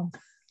go wrong.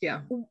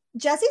 Yeah.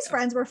 Jesse's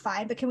friends were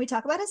fine, but can we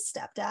talk about his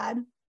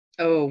stepdad?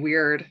 Oh,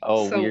 weird.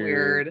 Oh, so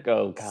weird.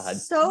 Oh, God.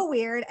 So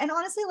weird. And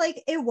honestly,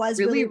 like, it was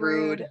Really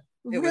rude.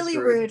 Really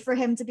rude for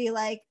him to be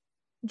like,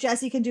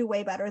 Jesse can do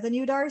way better than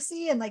you,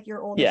 Darcy, and like,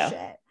 you're old as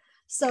shit.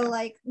 So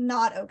like,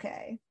 not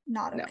okay.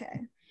 Not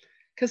okay.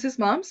 Because his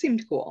mom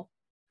seemed cool.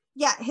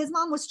 Yeah, his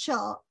mom was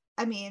chill.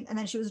 I mean, and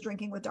then she was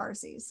drinking with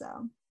Darcy,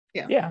 so.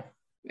 Yeah.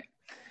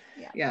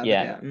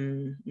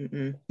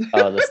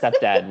 Oh, the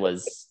stepdad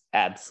was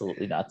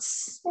absolutely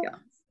nuts. Yeah.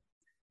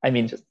 I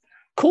mean, just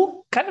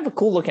cool, kind of a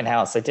cool looking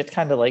house. I did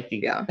kind of like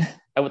the,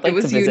 I would like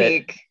to visit.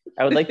 Unique.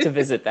 I would like to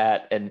visit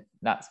that and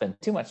not spend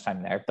too much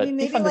time there, but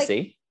be fun to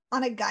see.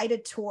 On a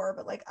guided tour,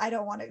 but like, I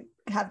don't want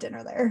to have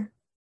dinner there.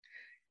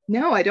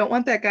 No, I don't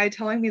want that guy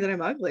telling me that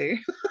I'm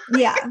ugly.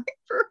 Yeah.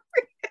 For real.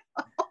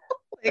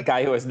 A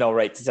guy who has no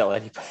right to tell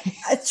anybody.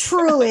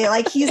 Truly,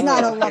 like, he's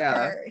not a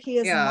looker. He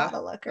is not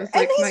a looker.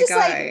 And he's just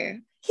like,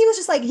 he was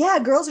just like, yeah,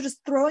 girls are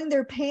just throwing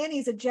their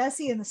panties at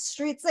Jesse in the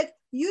streets. Like,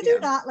 you do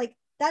not, like,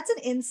 that's an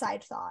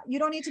inside thought. You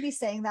don't need to be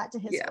saying that to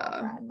his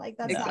girlfriend. Like,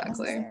 that's not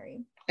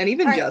necessary. And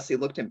even Jesse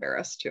looked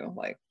embarrassed too.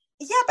 Like,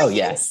 yeah, but he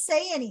didn't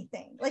say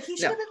anything. Like, he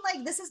should have been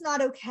like, this is not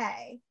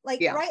okay.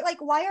 Like, right?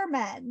 Like, why are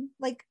men?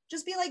 Like,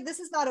 just be like, this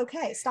is not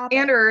okay. Stop.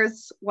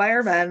 Anders, why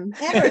are men?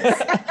 Anders.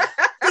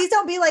 Please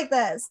don't be like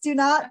this. Do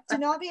not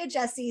be a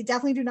Jesse.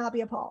 Definitely do not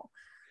be a Paul.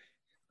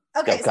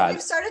 Okay, so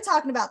we've started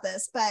talking about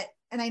this,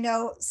 and I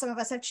know some of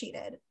us have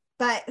cheated,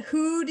 but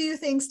who do you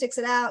think sticks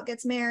it out,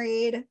 gets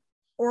married,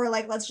 or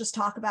like, let's just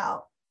talk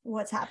about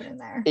what's happening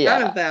there?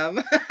 None of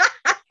them.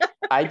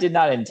 I did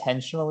not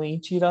intentionally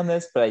cheat on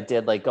this, but I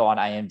did like go on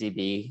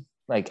IMDb.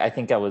 Like, I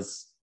think I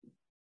was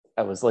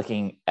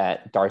looking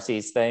at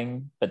Darcy's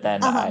thing, but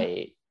then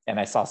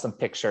I saw some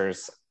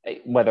pictures,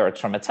 whether it's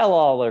from a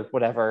tell-all or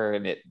whatever,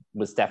 and it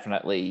was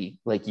definitely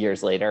like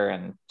years later,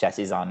 and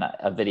Jesse's on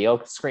a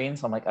video screen,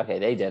 so I'm like, okay,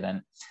 they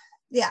didn't.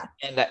 Yeah.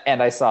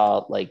 And I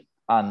saw like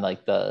on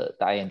like the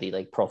IMDb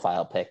like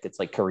profile pic, it's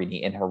like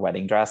Karine in her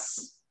wedding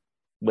dress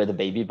with a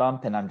baby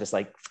bump, and I'm just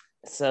like,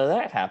 so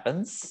that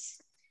happens.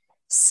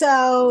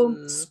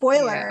 So,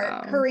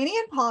 spoiler, Karine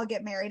and Paul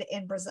get married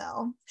in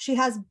Brazil. She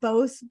has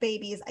both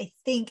babies, I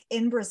think,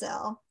 in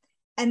Brazil.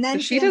 And then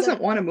she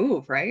doesn't want to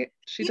move, right?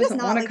 She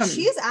doesn't want to come.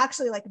 She's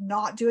actually like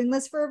not doing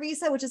this for a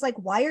visa, which is like,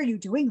 why are you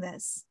doing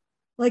this?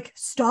 Like,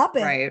 stop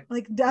it. Right.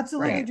 Like,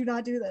 absolutely do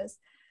not do this.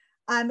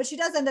 But she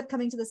does end up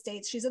coming to the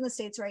States. She's in the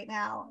States right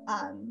now.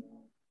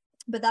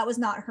 But that was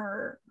not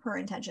her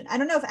intention. I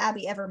don't know if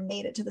Abby ever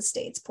made it to the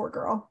States. Poor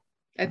girl.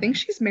 I think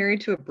she's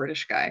married to a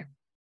British guy.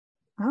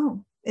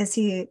 Oh, is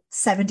he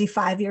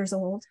 75 years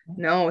old?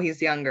 No,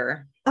 he's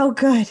younger. Oh,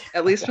 good.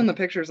 At least from the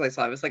pictures I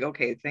saw, I was like,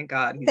 okay, thank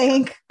God.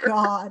 Thank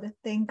God.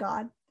 Thank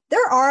God.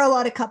 There are a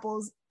lot of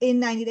couples in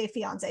 90 Day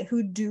Fiancé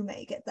who do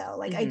make it, though.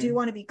 Like, I do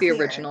want to be clear. The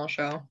original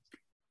show.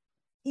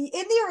 In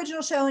the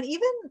original show, and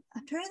even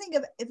I'm trying to think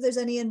of if there's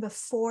any in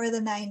before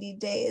the 90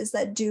 days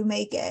that do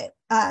make it.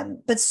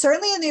 But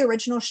certainly in the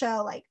original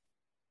show, like,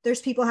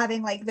 there's people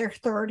having like their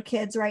 3rd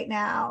kids right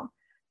now.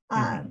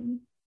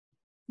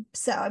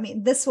 So, I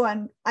mean, this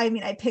one,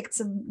 I picked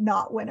some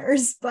not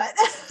winners, but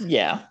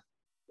yeah.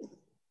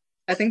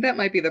 I think that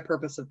might be the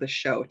purpose of the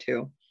show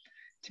too,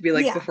 to be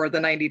like before the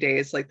 90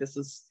 days, like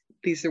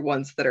these are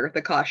ones that are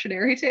the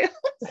cautionary tales.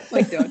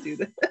 Like, don't do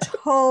this.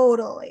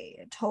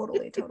 Totally.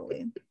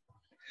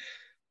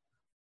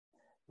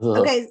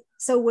 Okay,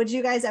 so would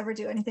you guys ever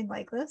do anything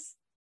like this?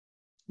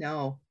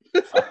 No.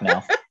 Fuck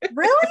no.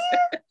 Really?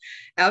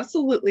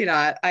 Absolutely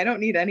not. I don't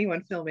need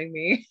anyone filming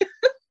me.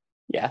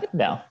 Yeah,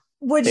 no.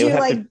 Would you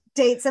like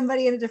date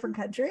somebody in a different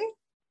country?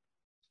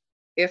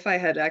 If I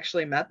had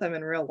actually met them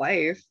in real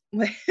life.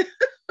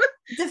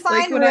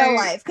 Define real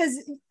life,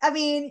 because I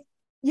mean,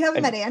 you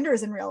haven't met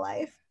Anders in real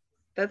life.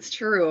 That's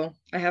true.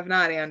 I have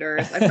not,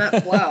 Anders. I've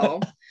met Flo.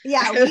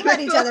 Yeah, we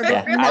met each other.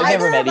 Yeah, I've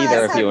never met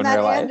either of you in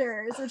real life.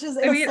 Anders, which is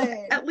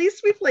insane. At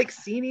least we've like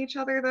seen each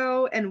other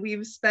though, and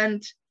we've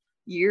spent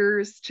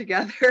years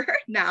together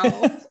now.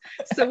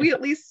 So we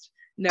at least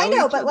know I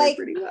know, each but other like,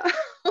 pretty well.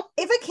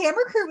 if a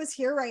camera crew was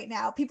here right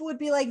now, people would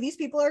be like, these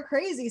people are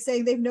crazy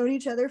saying they've known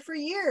each other for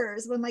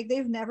years when like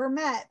they've never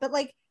met. But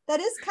like, that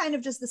is kind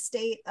of just the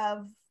state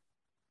of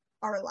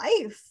our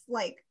life,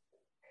 like,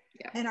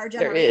 in our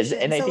generation. There is,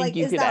 and I so think like,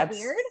 you is can that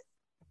weird?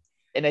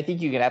 And I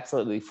think you can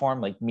absolutely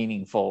form like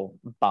meaningful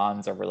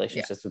bonds or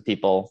relationships with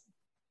people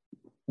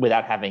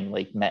without having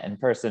like met in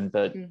person.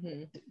 But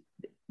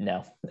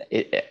no,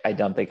 I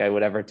don't think I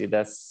would ever do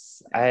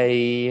this.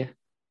 I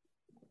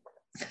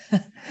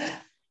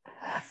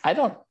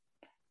don't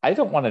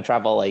want to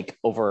travel like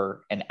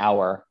over an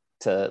hour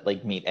to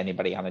like meet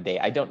anybody on a date.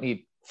 I don't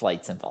need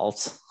flights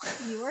involved.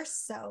 You are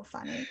so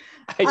funny.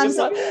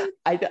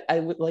 I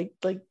would like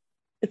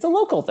it's a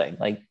local thing.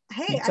 Like,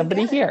 Hey, meet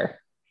somebody here.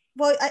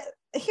 Well,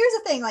 here's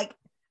the thing. Like,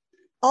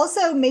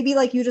 also maybe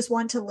like you just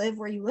want to live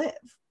where you live.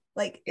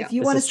 Like, if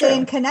you want to stay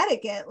in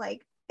Connecticut,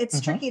 like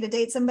it's tricky to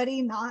date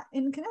somebody not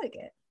in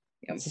Connecticut.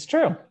 This is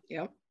true.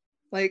 Yep.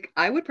 Like,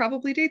 I would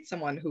probably date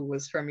someone who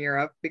was from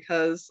Europe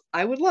because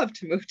I would love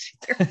to move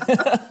to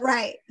Europe.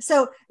 Right.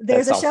 So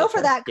there's That's a show also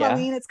for that, true. Yeah.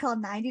 Colleen. It's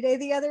called 90 Day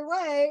the Other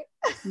Way.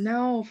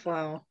 No,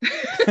 Flo. I'm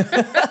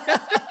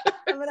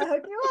gonna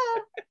hook you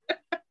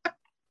up.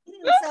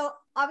 So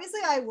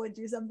obviously I would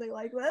do something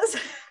like this.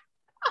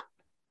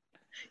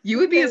 You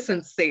would be a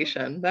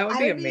sensation. That would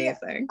be I would be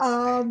amazing.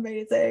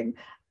 Amazing.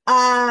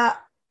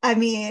 I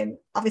mean,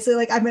 obviously,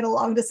 like I'm in a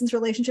long distance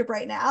relationship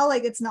right now.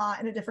 Like it's not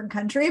in a different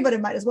country, but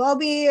it might as well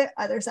be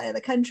other side of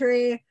the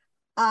country.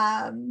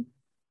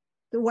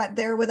 Went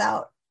there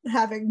without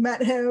having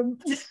met him.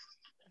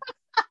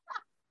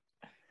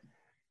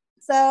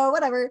 So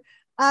whatever.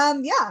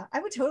 Yeah, I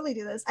would totally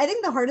do this. I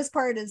think the hardest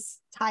part is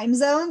time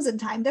zones and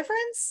time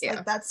difference. Yeah.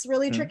 Like that's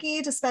really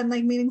tricky to spend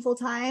like meaningful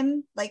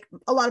time. Like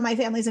a lot of my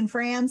family's in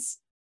France.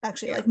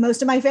 Actually, like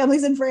most of my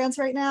family's in France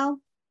right now.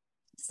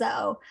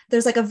 So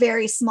there's like a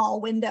very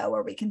small window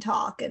where we can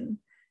talk and,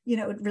 you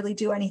know, really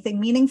do anything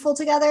meaningful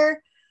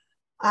together.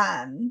 So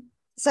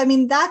I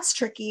mean, that's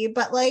tricky,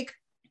 but like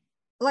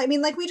I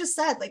mean, like we just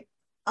said, like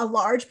a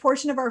large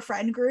portion of our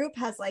friend group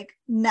has like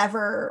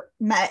never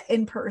met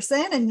in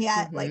person, and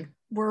yet like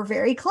we're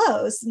very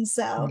close. And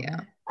so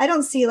I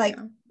don't see like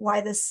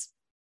why this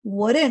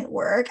wouldn't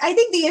work. I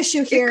think the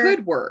issue here, it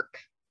could work.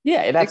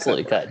 Yeah, it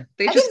absolutely could.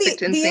 They I just think picked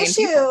the insane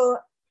issue people.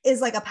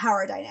 is like a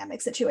power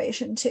dynamic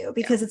situation too,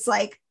 because it's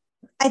like,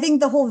 I think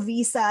the whole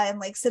visa and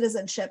like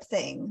citizenship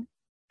thing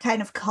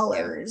kind of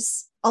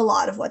colors a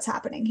lot of what's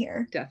happening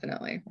here.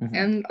 Definitely.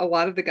 And a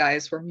lot of the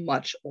guys were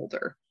much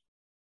older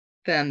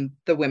than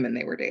the women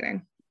they were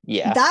dating.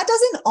 Yeah. That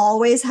doesn't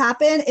always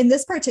happen. In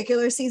this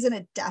particular season,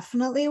 it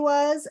definitely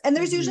was. And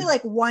there's usually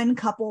like one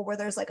couple where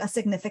there's like a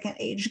significant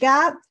age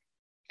gap.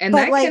 And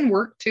But, that like, can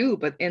work too,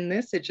 but in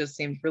this, it just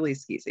seemed really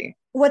skeezy.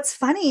 What's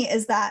funny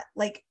is that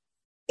like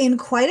in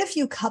quite a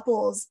few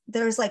couples,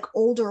 there's like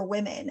older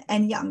women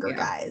and younger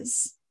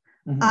guys.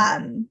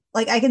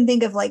 Like I can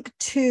think of like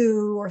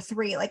 2 or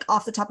 3 like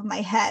off the top of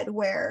my head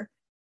where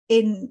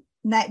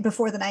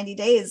before the 90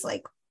 days,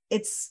 like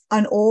it's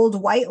an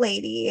old white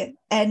lady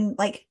and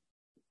like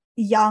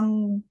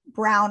young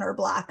brown or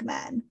black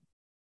men.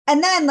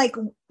 And then like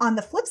on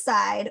the flip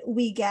side,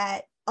 we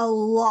get a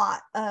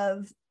lot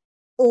of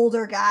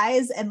older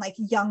guys and like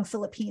young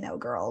Filipino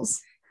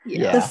girls.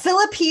 Yeah. The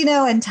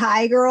Filipino and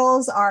Thai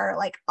girls are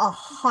like a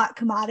hot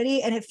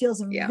commodity, and it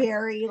feels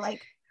very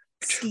like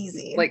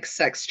skeezy, like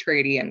sex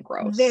tradey and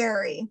gross.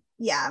 Very,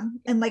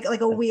 and like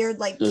a weird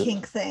like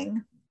kink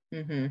thing.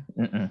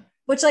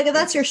 Which like if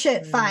that's your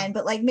shit, fine,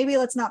 but like maybe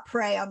let's not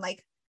prey on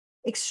like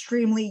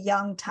extremely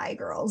young Thai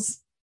girls.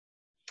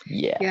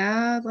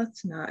 Yeah,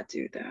 let's not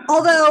do that.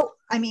 Although,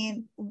 I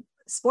mean,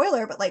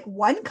 spoiler, but like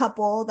one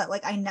couple that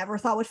like I never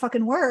thought would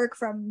fucking work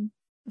from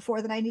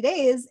before the 90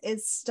 days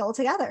is still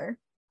together.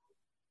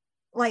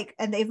 Like,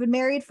 and they've been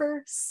married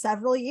for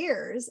several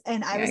years.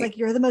 And I was like,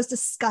 you're the most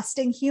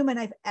disgusting human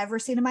I've ever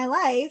seen in my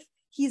life.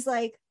 He's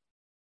like,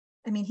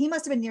 I mean, he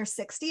must have been near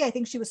 60. I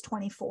think she was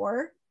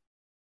 24.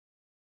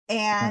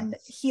 And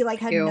he like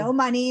had no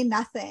money,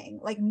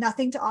 nothing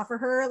to offer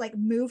her, like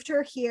moved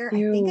her here, I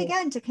think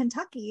again to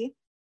Kentucky,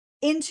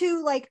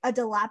 into like a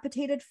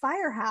dilapidated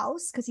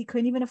firehouse because he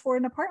couldn't even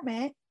afford an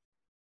apartment.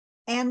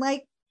 And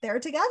like they're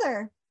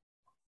together.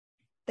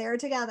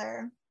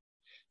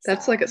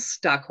 That's like a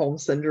Stockholm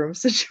syndrome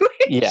situation.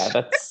 Yeah,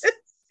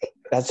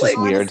 that's just like,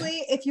 weird.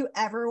 Honestly, if you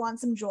ever want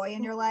some joy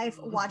in your life,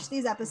 watch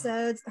these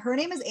episodes. Her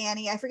name is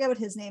Annie. I forget what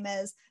his name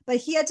is, but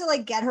he had to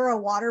like get her a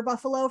water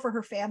buffalo for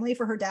her family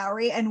for her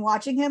dowry, and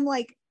watching him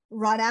like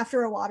run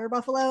after a water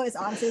buffalo is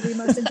honestly the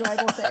most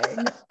enjoyable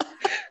thing.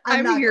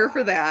 I'm here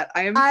for that.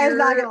 I'm not here.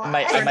 gonna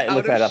lie. I might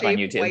look that up on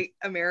YouTube. White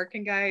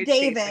American guy.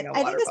 David.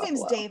 I think his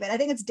name's David. I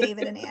think it's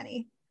David and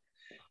Annie.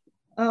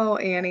 Oh,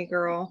 Annie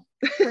girl.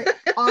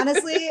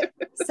 Honestly,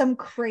 some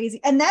crazy.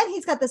 And then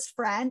he's got this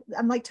friend.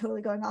 I'm like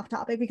totally going off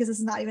topic because this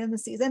is not even in the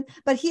season,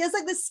 but he has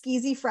like this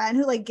skeezy friend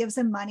who like gives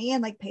him money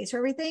and like pays for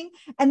everything.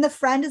 And the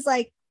friend is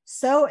like,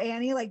 so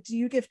Annie, like, do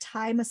you give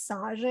Thai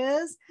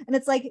massages? And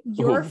it's like,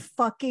 you're Ooh.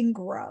 fucking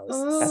gross.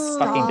 That's Oh.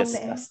 fucking Stop it.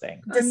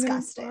 disgusting.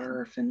 Disgusting. I'm gonna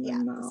barf in my Yeah,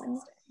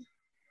 mouth.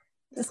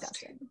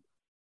 disgusting.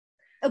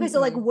 Okay,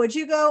 so like, would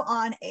you go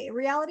on a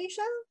reality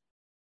show?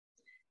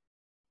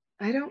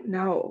 I don't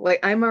know.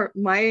 Like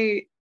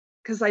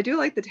because I do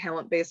like the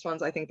talent-based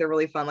ones. I think they're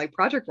really fun. Like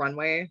Project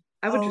Runway.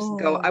 I would just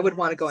go. I would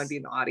want to go and be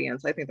in the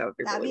audience. I think that would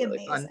be That'd really, be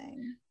really fun.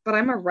 amazing. But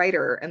I'm a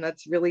writer, and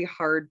that's really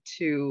hard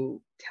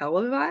to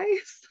televise.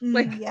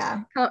 Like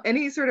Yeah.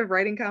 any sort of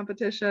writing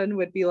competition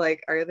would be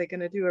like, are they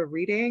going to do a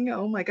reading?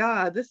 Oh my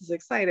God, this is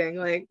exciting.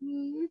 Like,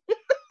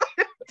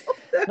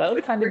 That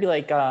would kind of be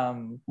like,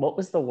 what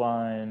was the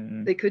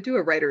one? they could do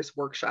a writer's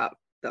workshop,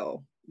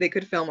 though. They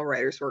could film a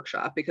writer's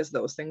workshop because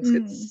those things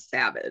get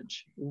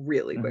savage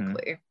really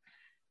quickly.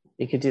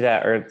 You could do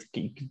that, or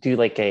you could do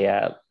like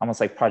a almost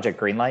like Project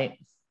Greenlight.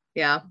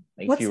 Yeah.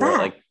 Like What's if you were that?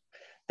 like,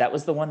 that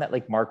was the one that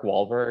like Mark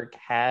Wahlberg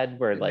had,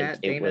 where like Matt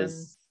it Damon.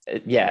 was,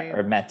 yeah, Right.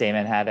 or Matt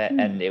Damon had it,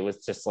 and it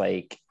was just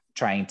like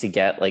trying to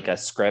get like a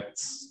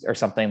script or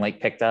something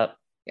like picked up.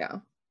 Yeah.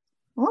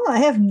 Oh, I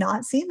have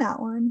not seen that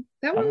one.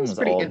 That That one one was was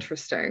pretty old.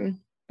 interesting.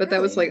 But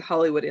that was Really? like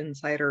Hollywood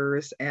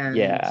Insiders and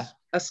Yeah.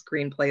 a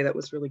screenplay that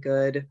was really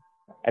good.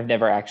 I've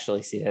never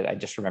actually seen it. I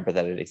just remember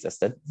that it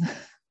existed.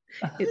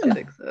 It did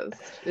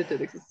exist. It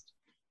did exist.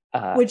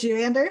 Would you,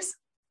 Anders?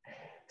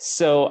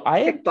 So I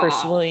am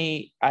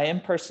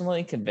Kickball.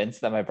 personally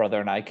convinced that my brother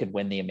and I could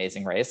win the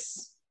Amazing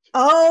Race.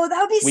 Oh, that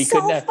would be We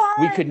so could fun.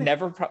 we could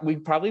never we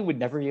probably would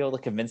never be able to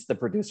convince the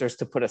producers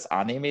to put us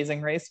on the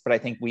Amazing Race, but I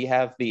think we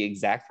have the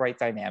exact right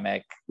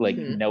dynamic, like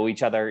Mhm. know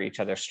each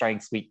other's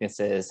strengths,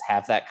 weaknesses,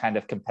 have that kind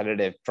of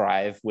competitive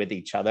drive with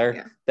each other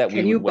Yeah. that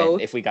Can we you would win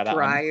both if we got on.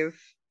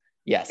 drive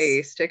Yes.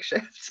 a stick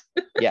shift?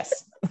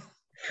 Yes.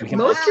 We can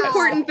Most both drive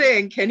important stick.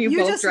 thing, can you You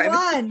both just drive a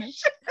won. stick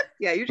shift?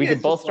 Yeah, you We guys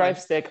could both just won.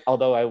 drive stick,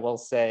 although I will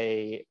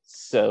say,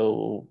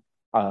 so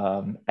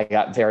I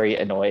got very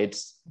annoyed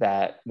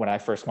that when I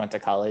first went to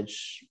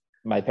college,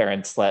 my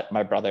parents let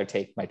my brother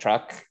take my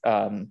truck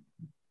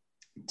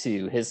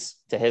to his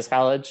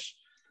college.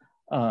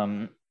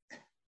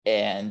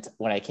 And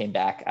when I came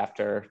back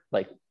after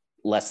like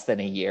less than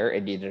a year,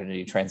 it needed a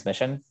new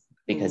transmission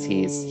because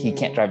he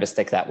can't Ooh. drive a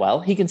stick that well.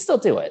 He can still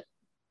do it,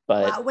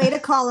 but Wow, way to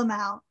call him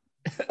out.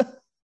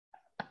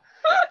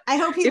 I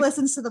hope he If-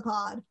 listens to the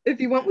pod. If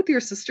you went with your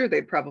sister,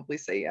 they'd probably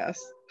say yes.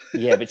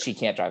 yeah, but she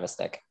can't drive a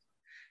stick.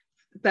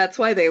 That's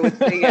why they would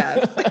say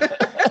yes.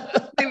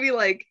 They'd be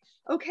like,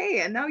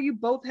 okay, and now you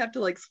both have to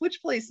like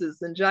switch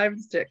places and drive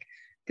the stick.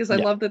 Because I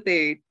Yeah. love that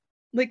they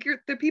like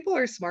the people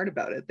are smart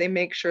about it. They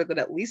make sure that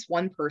at least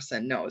one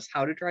person knows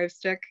how to drive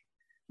stick.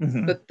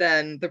 Mhm. But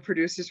then the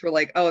producers were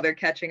like, oh, they're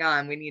catching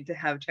on. We need to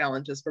have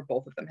challenges where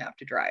both of them have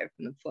to drive.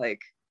 And it's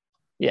like,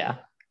 Yeah.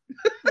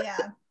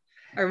 Yeah.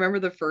 I remember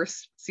the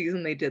first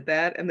season they did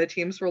that, and the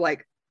teams were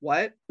like,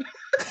 what?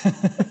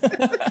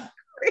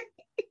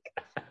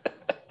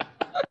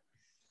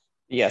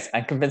 Yes,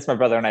 I'm convinced my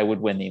brother and I would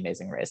win the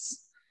Amazing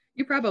Race.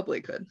 You probably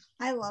could.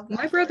 I love that.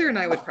 My brother and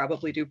I would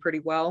probably do pretty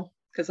well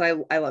because I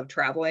love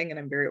traveling and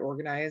I'm very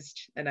organized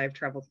and I've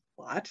traveled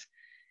a lot.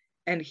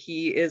 And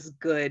he is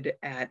good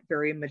at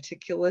very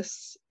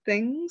meticulous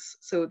things.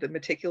 So the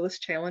meticulous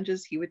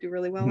challenges he would do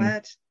really well Mhm.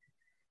 at.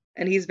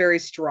 And he's very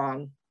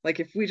strong. Like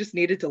if we just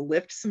needed to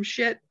lift some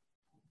shit,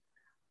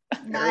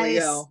 there we Nice.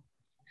 go.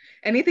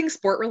 Anything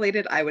sport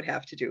related, I would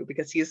have to do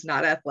because he's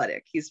not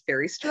athletic. He's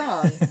very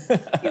strong. He's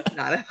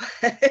not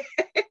athletic.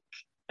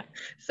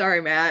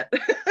 Sorry, Matt.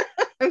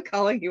 I'm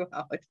calling you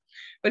out.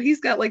 But he's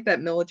got like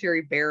that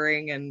military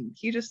bearing and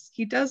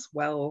he does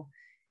well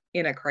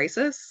in a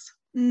crisis.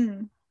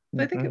 Mm.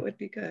 So I think Mhm. it would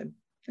be good.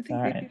 I think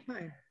All we'd right. be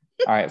fine.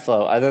 All right,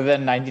 Flo, other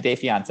than 90 Day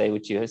Fiance,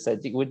 which you have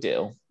said you would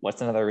do,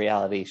 what's another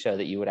reality show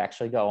that you would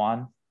actually go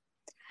on?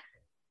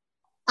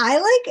 I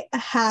like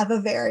have a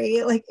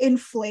very like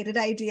inflated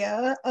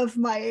idea of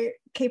my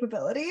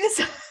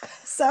capabilities.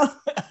 So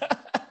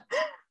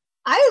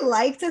I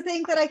like to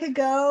think that I could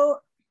go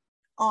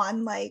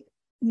on like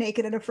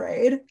Naked and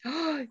Afraid,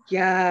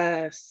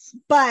 Yes.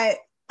 but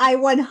I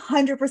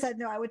 100%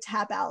 know I would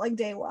tap out like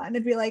day one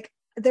and be like,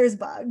 there's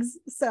bugs.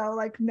 So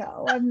like,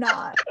 no, I'm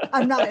not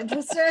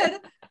interested.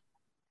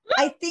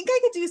 I think I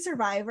could do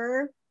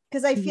Survivor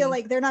because I feel Mhm.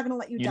 like they're not going to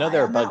let you You die know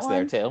there are on that bugs there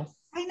one. too.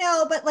 I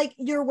know, but like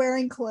you're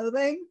wearing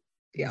clothing.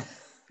 Yeah.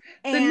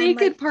 And The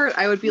naked like, part,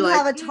 I would be you like,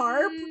 have a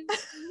tarp.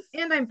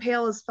 And I'm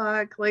pale as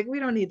fuck. Like, we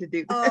don't need to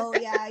do that. oh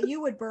yeah,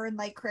 you would burn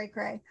like cray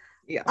cray.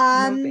 Yeah.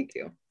 Um, No, thank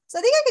you. So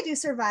I think I could do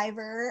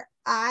Survivor.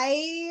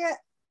 I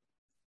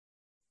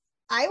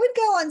would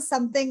go on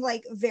something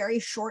like very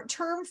short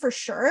term for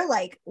sure,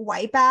 like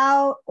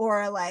Wipeout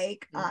or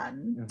like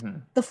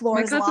Mhm. The Floor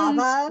My is cousin's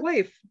Lava.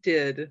 wife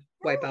did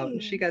Wipeout and Really?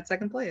 she got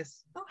second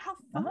place. Oh, how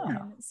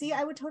fun. See,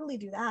 I would totally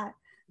do that.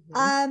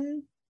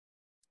 Mhm.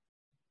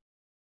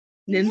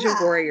 Ninja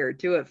yeah. Warrior,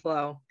 do it,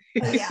 Flo.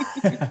 Oh,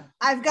 yeah.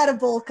 I've got to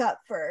bulk up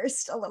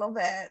first a little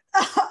bit.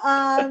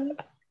 I don't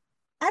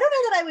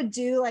know that I would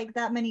do like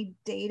that many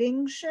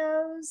dating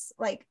shows,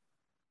 like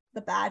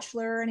The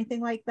Bachelor or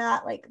anything like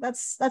that. Like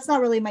that's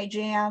not really my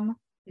jam.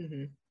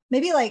 Mhm.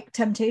 Maybe like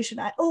Temptation.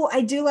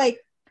 I do like.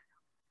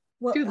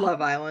 What, Dude, Love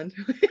Island.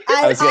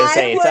 I was gonna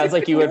say, it would sounds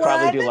like you would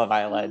probably do Love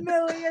Island.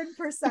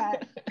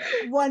 1,000,000%.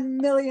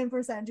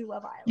 1,000,000% do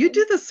Love Island. You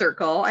do The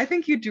Circle. I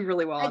think you do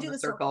really well I on do The the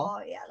Circle.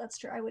 circle. Yeah, that's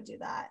true. I would do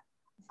that.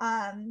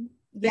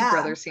 Big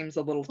Brother seems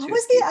a little too What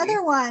was cheesy. the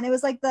other one? It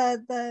was like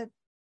the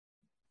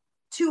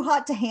Too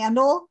Hot to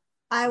Handle.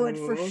 I would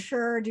for Ooh.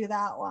 sure do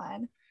that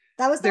one.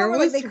 That was the There one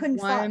where like was they couldn't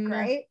one- fuck,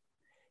 right? I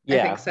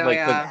Yeah, think so, like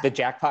yeah. the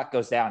jackpot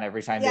goes down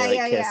every time Yeah, they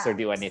yeah, kiss yeah. or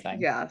do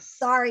anything. Yes.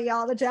 Sorry,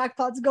 y'all. The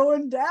jackpot's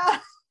going down.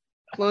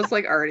 Flo's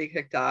like already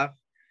kicked off.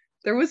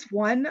 There was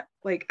one,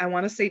 like, I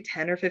want to say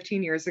 10 or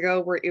 15 years ago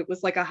where it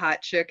was like a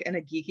hot chick and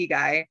a geeky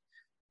guy.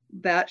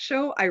 That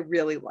show I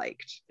really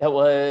liked. It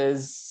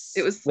was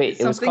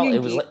Beauty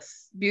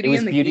was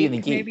and the Beauty and the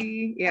Geek, Geek.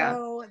 maybe. Yeah.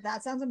 Oh,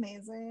 that sounds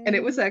amazing. And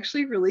it was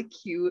actually really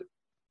cute.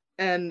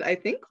 And I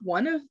think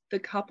one of the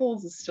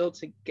couples is still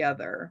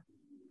together.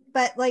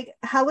 But like,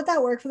 how would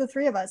that work for the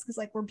three of us? Because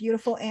like we're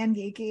beautiful and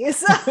geeky.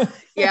 So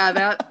Yeah,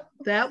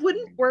 that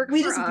wouldn't work.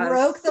 we for just us.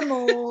 broke the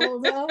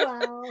mold. Oh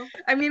wow.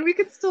 I mean, we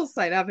could still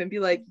sign up and be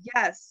like,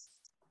 yes,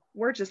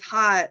 we're just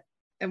hot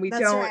and we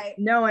That's don't right.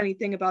 know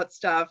anything about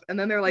stuff. And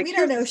then they're like, We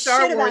here's don't know the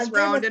Star shit Wars about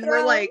Game round. of And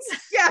we're like,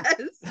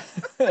 Thrones.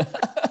 yes,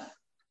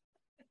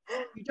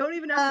 you don't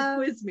even have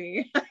to quiz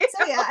me.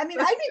 So yeah, I mean,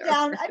 I'd be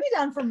down. I'd be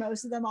down for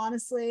most of them,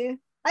 honestly.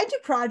 I do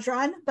Prod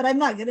Run, but I'm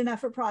not good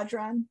enough for Prod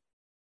Run.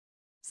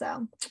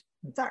 So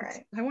it's all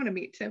right. I want to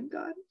meet Tim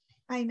God.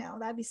 I know,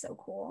 that'd be so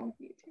cool.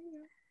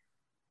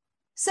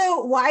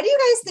 So why do you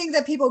guys think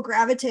that people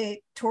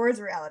gravitate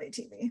towards reality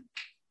TV?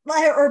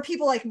 Like, or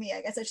people like me,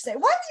 I guess I should say.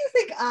 Why do you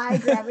think I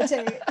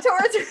gravitate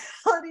towards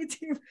reality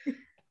TV?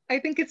 I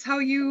think it's how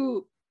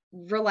you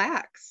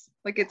relax.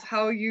 Like, it's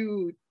how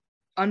you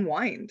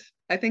unwind.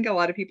 I think a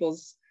lot of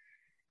people's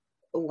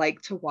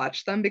like to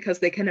watch them because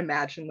they can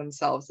imagine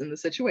themselves in the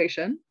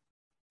situation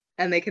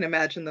and they can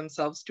imagine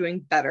themselves doing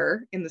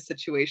better in the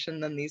situation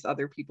than these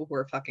other people who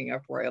are fucking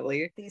up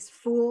royally. These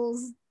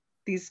fools.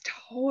 These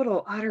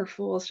total utter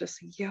fools, just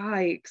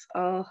yikes.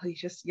 Oh,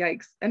 just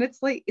yikes. And it's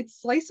like,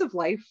 it's slice of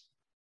life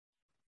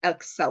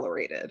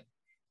accelerated.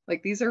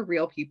 Like, these are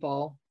real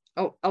people.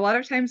 Oh, a lot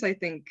of times I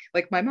think,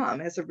 like, my mom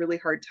has a really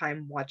hard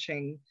time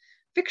watching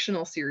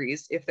fictional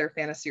series if they're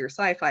fantasy or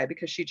sci-fi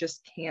because she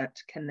just can't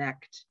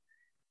connect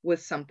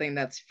with something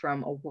that's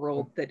from a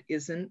world that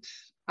isn't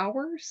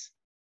ours.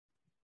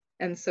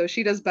 And so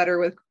she does better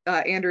with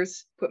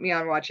Anders put me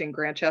on watching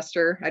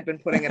Grantchester. I'd been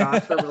putting it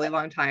off for a really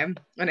long time.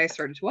 And I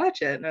started to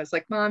watch it. And I was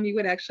like, Mom, you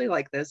would actually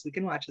like this. We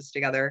can watch this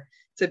together.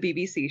 It's a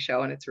BBC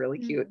show and it's really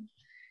cute.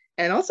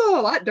 And also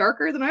a lot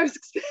darker than I was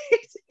expecting.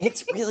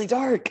 It's really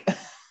dark.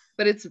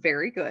 But it's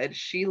very good.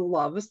 She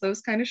loves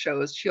those kind of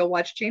shows. She'll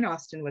watch Jane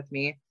Austen with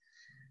me.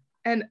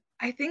 And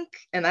I think,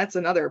 and that's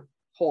another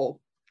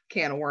whole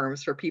can of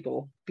worms for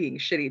people being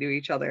shitty to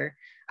each other.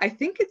 I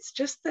think it's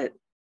just that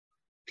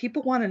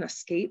people want an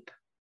escape,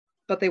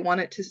 but they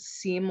want it to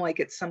seem like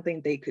it's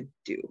something they could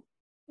do.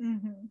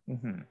 Mm-hmm.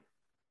 Mm-hmm.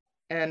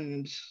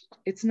 And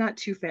it's not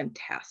too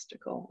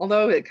fantastical,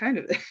 although it kind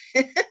of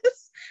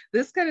is.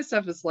 This kind of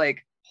stuff is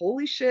like,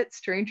 holy shit,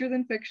 stranger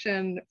than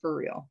fiction for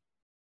real.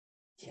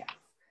 Yeah.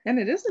 And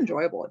it is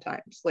enjoyable at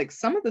times. Like,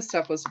 some of the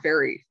stuff was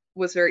very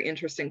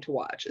interesting to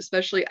watch.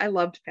 Especially, I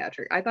loved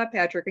Patrick. I thought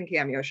Patrick and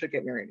Cameo should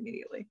get married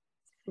immediately.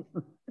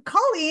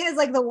 Colleen is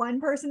like the one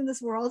person in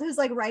this world who's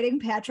like writing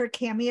Patrick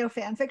Cameo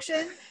fan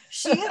fiction.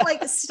 She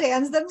like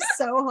stands them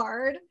so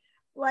hard.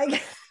 Like,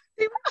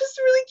 they were just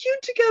really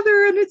cute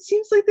together, and it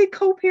seems like they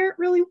co-parent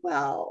really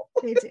well.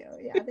 they do.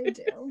 Yeah, they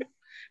do.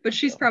 But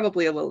she's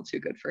probably a little too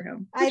good for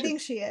him. I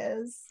think she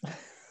is.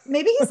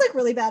 Maybe he's like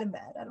really bad in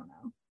bed. I don't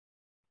know.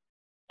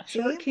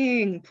 Short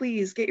King,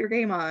 please get your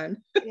game on.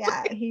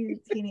 Yeah, he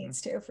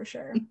needs to for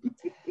sure.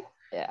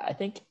 Yeah,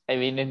 I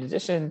mean, in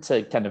addition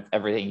to kind of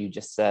everything you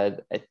just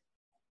said,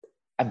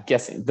 I'm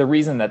guessing the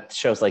reason that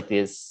shows like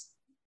this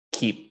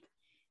keep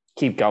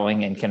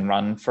going and can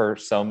run for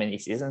so many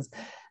seasons,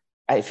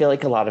 I feel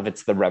like a lot of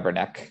it's the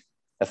rubberneck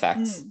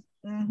effects.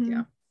 Mm-hmm.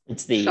 Yeah.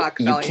 It's the Shock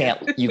you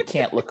value.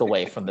 can't look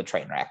away from the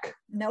train wreck.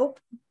 Nope.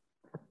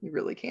 You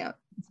really can't.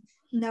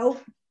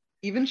 Nope.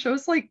 Even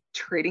shows like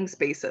Trading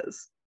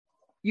Spaces.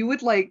 You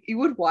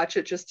would watch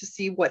it just to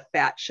see what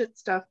batshit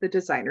stuff the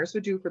designers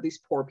would do for these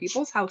poor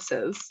people's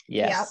houses.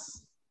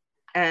 Yes.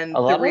 And A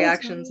lot the of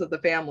reactions time. of the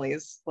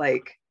families,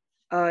 like,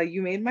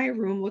 you made my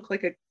room look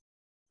like a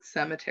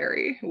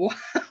cemetery.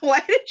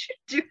 Why did you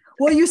do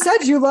Well, you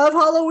said you love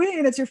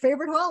Halloween. It's your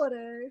favorite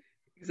holiday.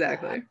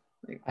 exactly?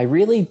 I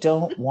really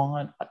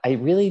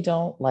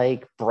don't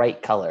like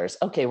bright colors.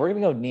 Okay, we're gonna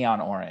go neon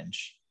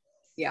orange.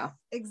 Yeah.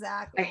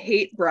 Exactly. I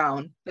hate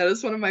brown. That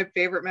is one of my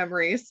favorite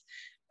memories.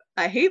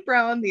 I hate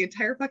brown. The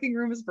entire fucking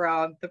room is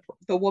brown.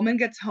 The woman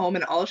gets home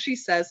and all she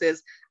says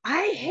is,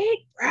 I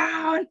hate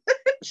brown.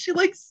 She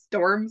like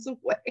storms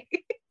away.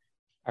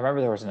 I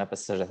remember there was an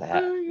episode of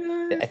that.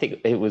 Oh, God. I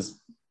think it was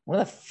one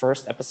of the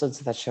first episodes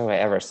of that show I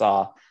ever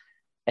saw.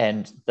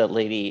 And the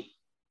lady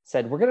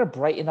said, we're going to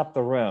brighten up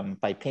the room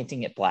by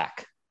painting it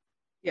black.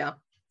 Yeah.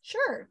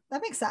 Sure.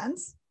 That makes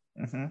sense.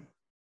 Mm-hmm.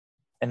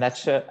 And that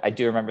show, I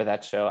do remember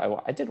that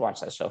show. I did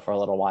watch that show for a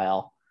little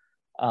while.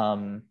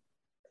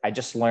 I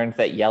just learned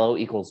that yellow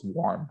equals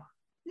warm.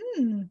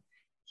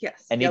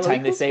 Yes.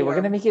 Anytime they say we're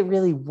going to make it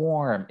really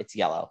warm, it's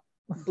yellow.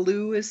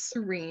 Blue is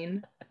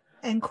serene.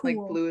 And cool.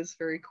 Like blue is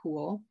very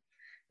cool.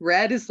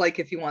 Red is like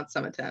if you want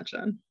some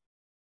attention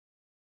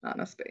on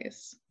a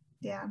space.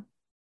 Yeah.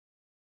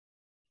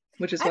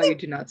 Which is why you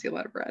do not see a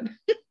lot of red.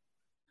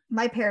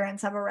 My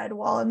parents have a red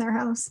wall in their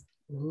house.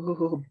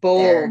 Ooh,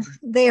 bold.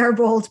 They are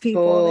bold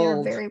people. Bold.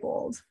 They are very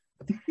bold.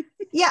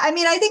 Yeah, I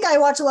mean, I think I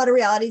watch a lot of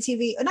reality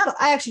TV.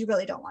 I actually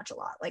really don't watch a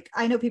lot. Like,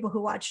 I know people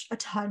who watch a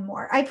ton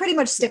more. I pretty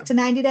much stick to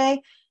 90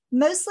 Day.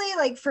 Mostly,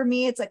 like, for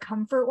me, it's a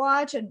comfort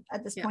watch, and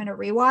at this point, a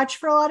rewatch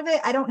for a lot of it.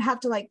 I don't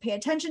have to, like, pay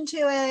attention to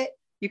it.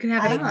 You can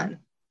have it on.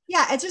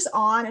 Yeah, it's just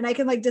on, and I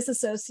can, like,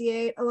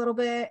 disassociate a little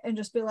bit and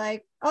just be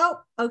like, oh,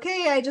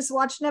 okay, I just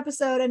watched an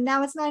episode, and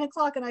now it's 9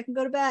 o'clock, and I can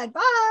go to bed.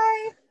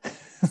 Bye!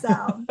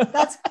 So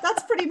that's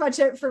pretty much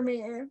it for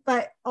me.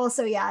 But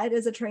also, yeah, it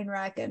is a train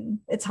wreck, and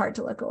it's hard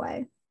to look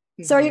away.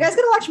 So are you guys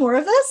going to watch more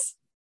of this?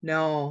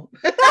 No.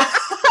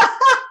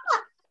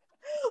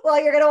 Well,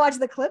 you're going to watch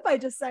the clip I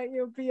just sent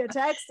you via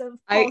text of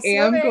Paul I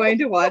am swimming. Going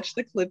to watch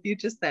the clip you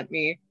just sent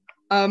me.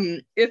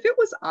 If it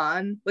was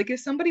on, like if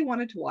somebody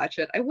wanted to watch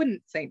it, I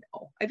wouldn't say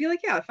no. I'd be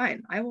like, yeah,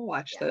 fine, I will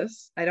watch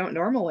this. I don't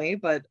normally,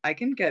 but I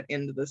can get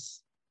into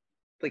this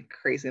like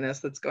craziness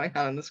that's going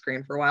on the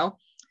screen for a while.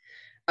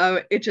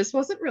 It just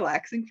wasn't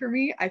relaxing for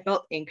me. I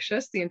felt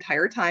anxious the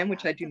entire time,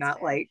 which I do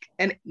not like.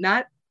 And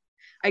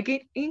I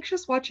get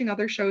anxious watching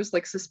other shows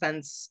like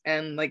Suspense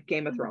and like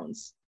Game of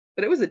Thrones,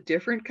 but it was a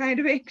different kind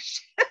of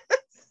anxious.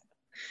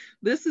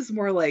 This is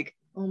more like,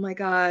 oh my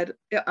God.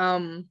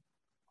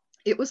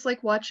 It was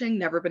like watching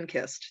Never Been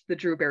Kissed, the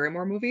Drew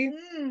Barrymore movie,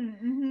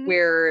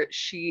 where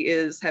she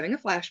is having a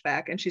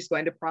flashback and she's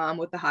going to prom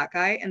with the hot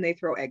guy and they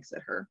throw eggs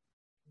at her.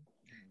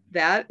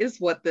 That is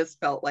what this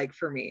felt like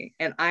for me.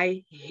 And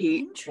I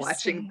hate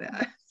watching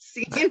that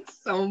scene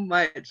so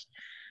much.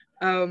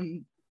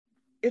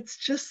 It's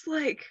just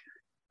like,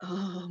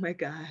 oh my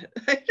God.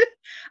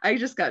 I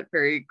just got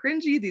very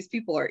cringy. These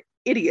people are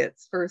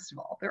idiots, first of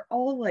all. They're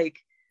all like,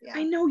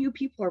 I know you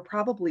people are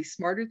probably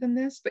smarter than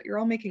this, but you're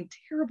all making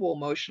terrible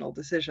emotional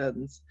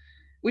decisions,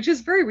 which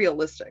is very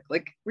realistic.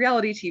 Like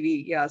reality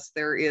TV, yes,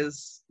 there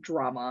is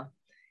drama,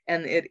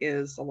 and it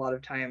is a lot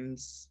of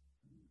times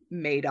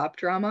made up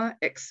drama,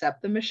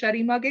 except the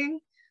machete mugging.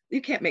 You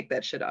can't make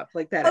that shit up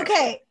like that.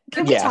 Okay,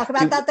 can we talk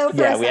about that though for a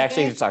second? We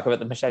actually need to talk about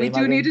the machete mugging.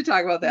 We do need to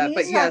talk about that,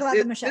 but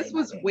yes, this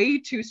was way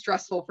too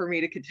stressful for me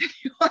to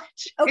continue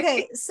watching.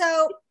 Okay,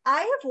 so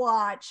I have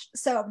watched,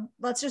 so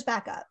let's just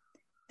back up.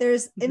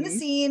 There's in the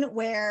scene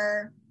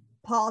where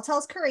Paul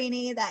tells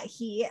Karine that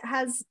he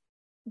has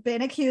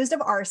been accused of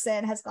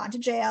arson, has gone to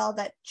jail,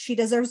 that she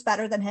deserves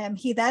better than him.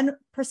 He then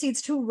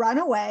proceeds to run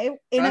away.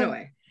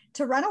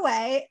 To run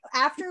away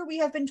after we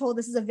have been told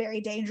this is a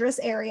very dangerous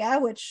area,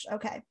 which,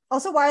 okay.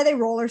 Also, why are they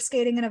roller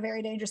skating in a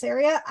very dangerous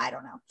area? I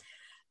don't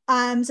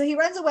know. So he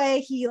runs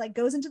away. He like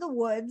goes into the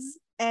woods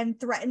and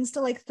threatens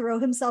to like throw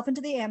himself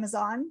into the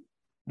Amazon.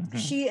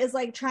 She is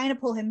like trying to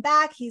pull him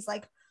back. He's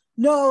like,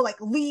 no, like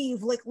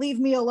leave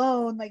me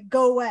alone, like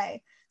go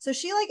away. So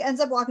she like ends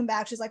up walking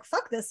back. She's like,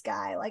 fuck this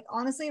guy. Like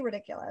honestly,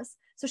 ridiculous.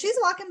 So she's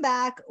walking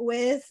back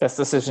with best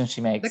decision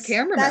she makes. The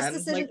cameraman. Best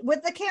decision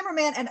with the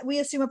cameraman, and we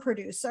assume a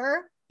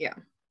producer. Yeah.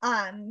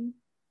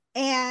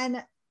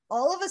 And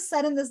all of a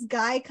sudden this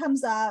guy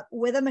comes up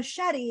with a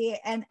machete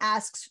and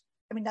asks,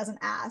 doesn't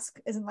ask,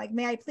 isn't like,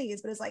 may I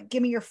please, but is like,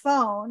 give me your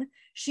phone.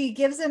 She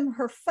gives him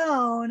her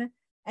phone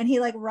and he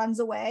like runs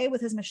away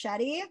with his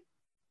machete.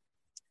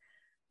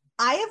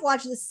 I have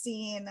watched this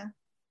scene,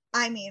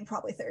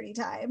 probably 30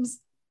 times.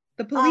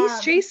 The police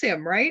chase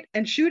him, right?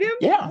 And shoot him?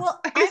 Yeah. Well,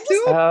 I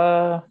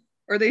assume.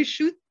 Or they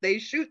shoot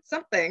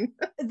something.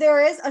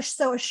 There is a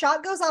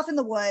shot goes off in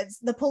the woods.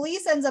 The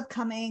police ends up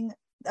coming.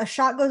 A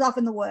shot goes off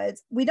in the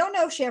woods. We don't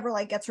know if she ever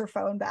like gets her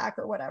phone back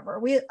or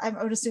whatever. I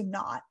would assume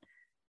not.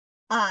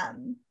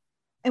 And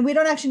we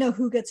don't actually know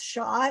who gets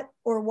shot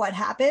or what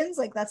happens.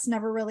 Like that's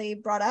never really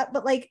brought up.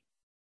 But like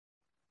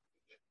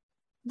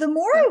the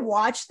more I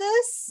watch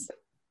this,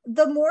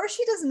 the more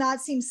she does not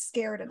seem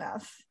scared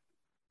enough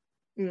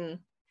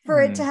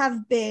for it to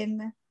have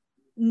been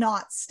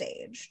not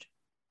staged.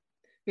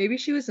 Maybe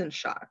she was in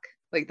shock.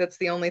 Like that's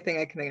the only thing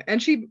I can think of.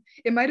 And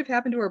it might have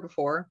happened to her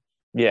before.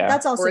 Yeah.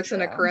 That's also Or it's true.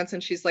 an occurrence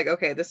and she's like,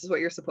 okay, this is what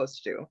you're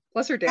supposed to do.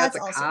 Plus her dad's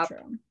That's a cop.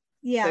 true.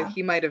 Yeah. So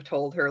he might have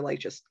told her like,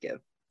 just give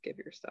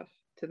your stuff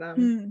to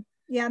them.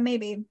 Yeah,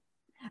 maybe.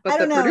 But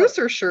the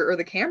producer or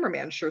the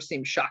cameraman sure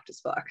seemed shocked as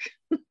fuck.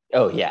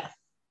 Oh yeah.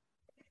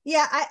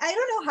 Yeah, I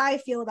don't know how I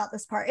feel about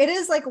this part. It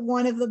is like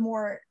one of the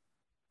more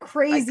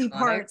crazy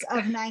parts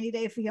of 90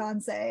 Day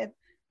Fiance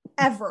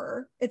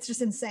ever. It's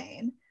just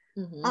insane.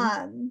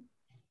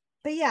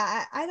 But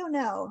yeah, I don't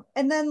know.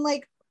 And then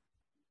like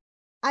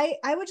I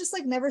would just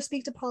like never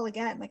speak to Paul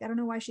again. Like I don't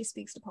know why she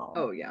speaks to Paul.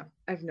 Oh yeah,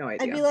 I have no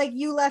idea. I'd be like,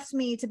 you left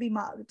me to be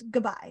mugged.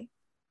 Goodbye.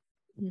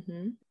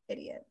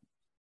 Idiot.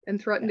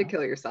 And threaten to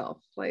kill yourself.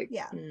 Like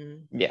yeah.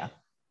 Yeah.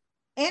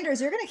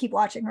 Anders, you're gonna keep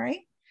watching, right?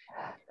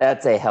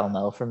 That's a hell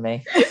no from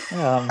me.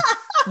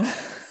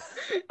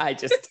 I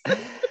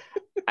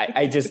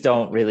just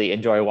don't really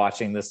enjoy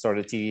watching this sort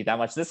of TV that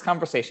much. This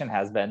conversation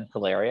has been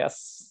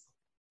hilarious,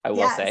 I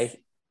will say.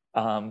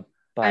 But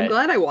I'm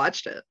glad I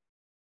watched it.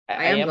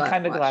 I am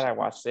kind of glad I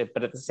watched it,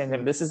 but at the same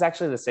time, this is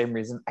actually the same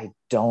reason I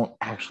don't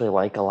actually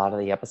like a lot of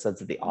the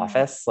episodes of The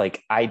Office.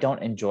 Like, I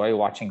don't enjoy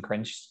watching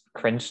cringe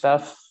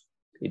stuff.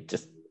 It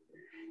just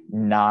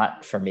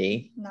not for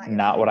me.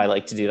 Not what I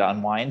like to do to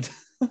unwind.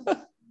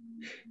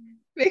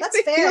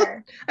 That's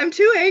fair. I'm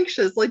too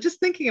anxious. Like, just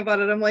thinking about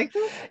it, I'm like,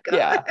 oh God.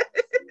 Yeah.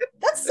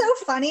 That's so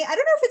funny. I don't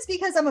know if it's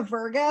because I'm a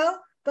Virgo,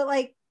 but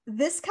like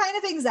this kind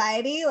of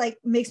anxiety like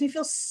makes me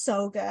feel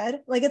so good.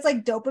 Like it's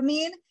like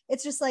dopamine.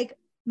 It's just like,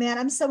 man,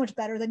 I'm so much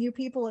better than you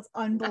people. It's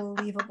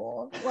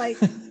unbelievable. Like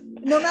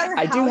no matter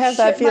how I do have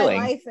that feeling.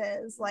 my life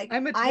is, like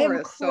I'm a I am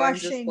Taurus, so I'm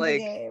just crushing like,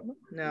 the game.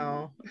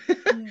 no.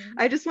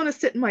 I just want to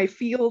sit in my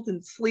field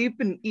and sleep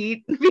and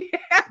eat and be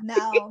happy.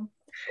 No.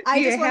 I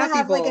Be a just want to happy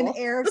have like an bull.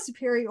 air of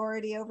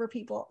superiority over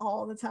people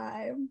all the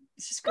time.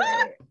 It's just great.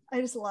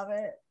 I just love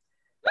it.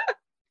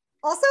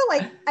 Also,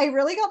 like, I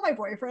really got my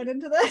boyfriend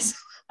into this.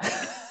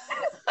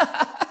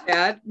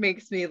 That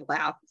makes me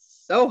laugh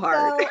so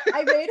hard. So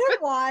I made him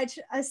watch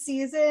a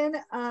season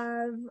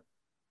of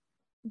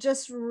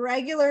just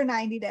regular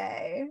 90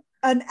 Day,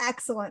 an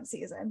excellent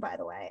season, by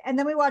the way. And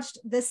then we watched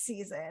this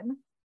season.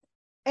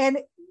 And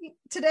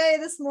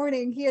this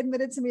morning, he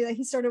admitted to me that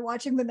he started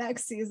watching the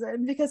next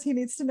season because he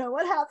needs to know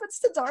what happens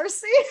to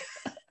Darcy.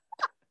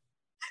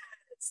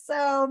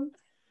 So,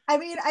 I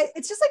mean,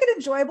 it's just like an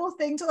enjoyable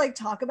thing to like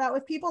talk about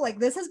with people. Like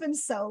this has been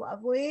so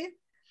lovely.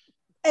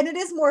 And it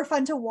is more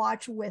fun to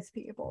watch with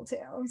people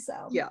too.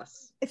 So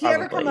Yes. if you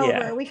ever come Probably,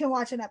 over, we can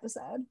watch an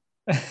episode.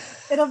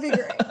 It'll be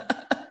great.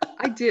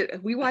 I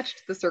did. We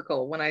watched The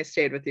Circle when I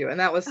stayed with you, and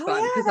that was Oh,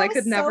 fun yeah, because that I was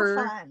could so never,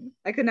 fun.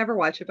 I could never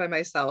watch it by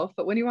myself.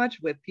 But when you watch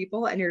with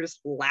people and you're just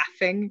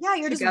laughing, Yeah,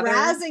 you're together,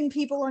 just razzing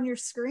people on your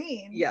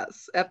screen.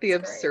 yes, at the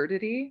It's great.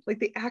 absurdity, like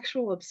the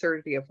actual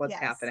absurdity of what's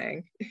Yes.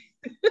 happening.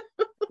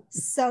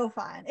 So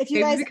fun. If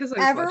you Maybe guys because I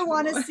was ever watching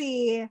want them to all.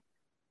 see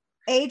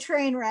a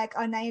train wreck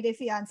on 90 Day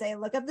Fiance,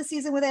 look up the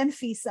season with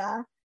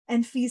Anfisa.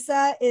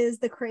 Anfisa is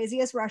the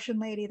craziest Russian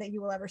lady that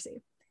you will ever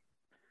see.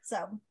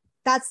 So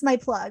that's my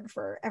plug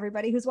for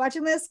everybody who's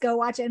watching this. Go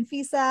watch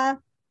Anfisa.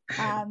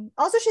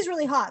 Also, she's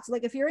really hot. So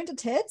like if you're into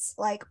tits,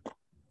 like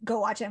go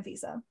watch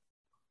Anfisa.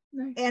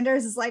 Nice.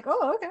 Anders is like,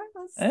 oh, okay.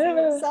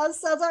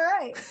 Sounds all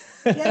right.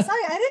 Yeah,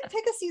 sorry, I didn't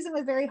pick a season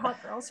with very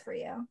hot girls for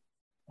you.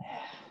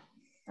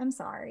 I'm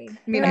sorry.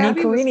 I mean, I mean,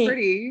 Abby was Karini-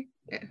 pretty.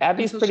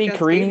 Abby's until she pretty. got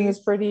Karini baby. is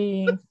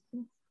pretty.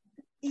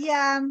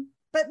 Yeah,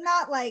 but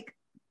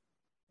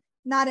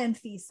not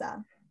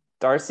Anfisa.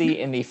 Darcy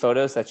in the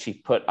photos that she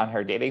put on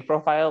her dating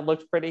profile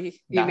looked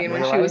pretty. You Not mean in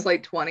when real she was life.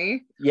 like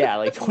 20? Yeah,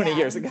 like 20 Yeah.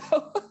 years ago.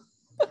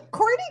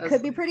 Courtney That's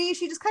could be funny. pretty.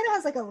 She just kind of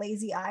has like a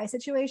lazy eye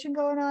situation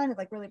going on. It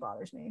like really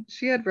bothers me.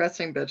 She had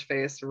resting bitch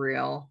face,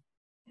 real.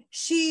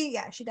 She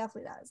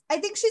definitely does. I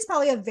think she's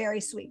probably a very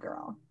sweet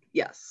girl.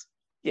 Yes,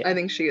 Yeah. I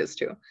think she is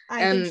too.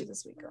 I And think she's a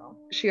sweet girl.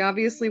 She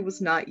obviously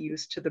was not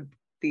used to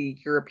the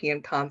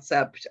European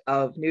concept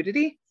of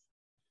nudity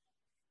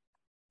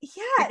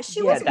Yeah, she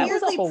Yeah, was that was a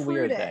weirdly whole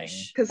weird thing.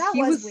 prudish. because That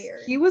was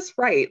weird. he was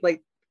right.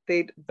 Like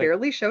they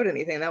barely showed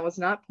anything. That was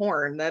not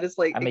porn. That is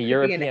like I'm it a could be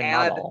European an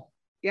ad. model.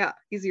 Yeah,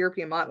 he's a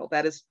European model.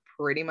 That is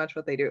pretty much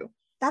what they do.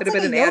 That's Could have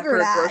like been a an ad for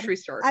yogurt a ad. grocery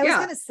store. I was Yeah,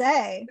 gonna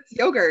say. it's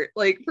yogurt,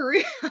 like for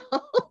real.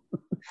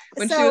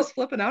 When she So, was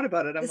flipping out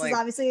about it, I'm this like, is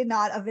obviously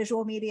not a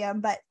visual medium,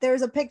 but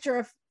there's a picture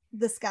of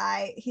this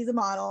guy. He's a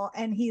model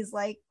and he's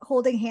like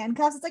holding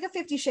handcuffs. It's like a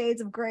 50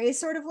 Shades of Grey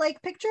sort of like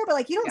picture, but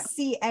like you don't Yeah.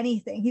 see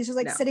anything. He's just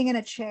like No. sitting in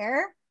a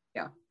chair.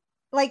 Yeah.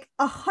 Like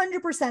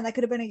 100% that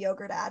could have been a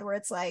yogurt ad where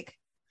it's like,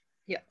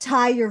 Yeah.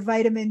 tie your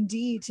vitamin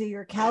D to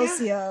your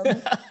calcium.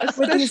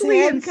 especially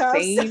in handcuffs.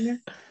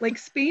 Spain. Like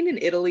Spain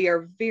and Italy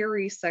are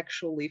very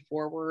sexually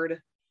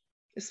forward,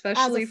 As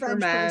especially a for French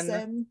men.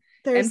 person,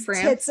 there's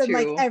France, tits in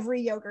like too.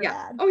 every yogurt Yeah.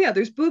 ad. Oh yeah,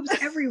 there's boobs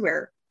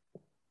everywhere.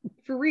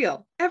 For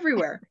real,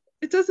 everywhere.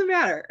 It doesn't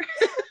matter.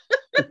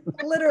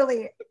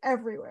 Literally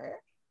everywhere.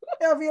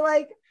 It'll be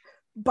like,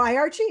 buy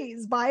our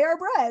cheese, buy our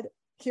bread,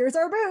 here's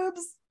our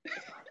boobs,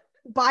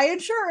 buy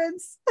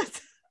insurance.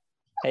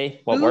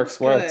 Hey, what Boob works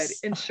good. works.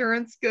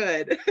 Insurance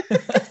good. 2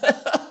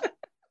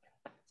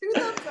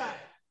 thumbs up.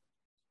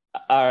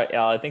 All right,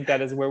 y'all. I think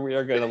that is where we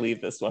are going to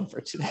leave this one for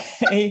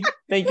today.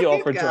 Thank you all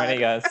for God.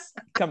 joining us.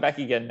 Come back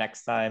again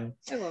next time.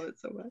 I love it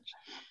so much.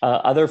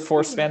 Other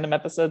Force fandom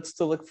episodes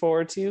to look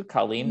forward to.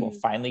 Colleen will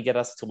Mm. finally get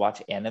us to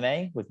watch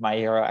anime with My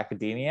Hero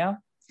Academia.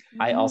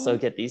 I also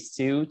get these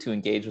two to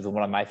engage with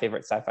one of my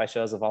favorite sci-fi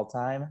shows of all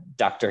time,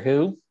 Doctor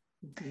Who.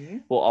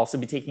 Mhm. We'll also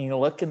be taking a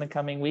look in the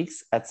coming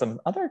weeks at some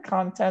other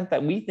content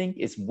that we think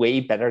is way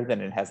better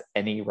than it has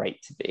any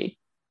right to be.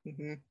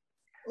 Mhm.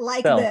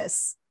 Like So-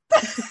 this.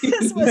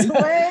 This was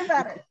way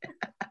better.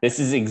 This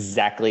is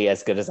exactly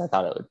as good as I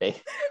thought it would be.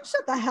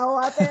 Shut the hell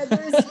up,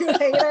 Anders, you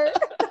hater.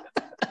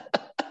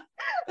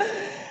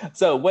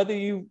 So whether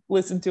you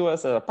listen to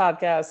us as a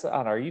podcast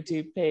on our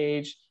YouTube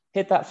page,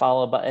 hit that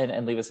follow button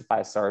and leave us a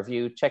 5-star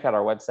review. Check out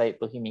our website,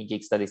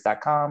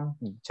 bohemiangeekstudies.com.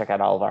 Check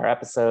out all of our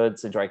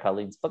episodes. Enjoy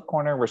Colleen's Book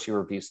Corner, where she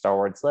reviews Star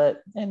Wars Lit,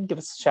 and give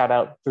us a shout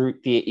out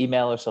via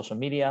email or social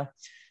media.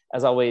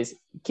 As always,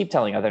 keep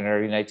telling other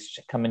nerdy nights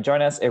to come and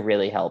join us. It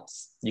really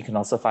helps. You can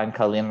also find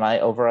Colleen and I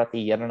over at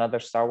the Yet Another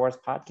Star Wars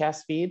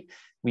podcast feed.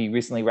 We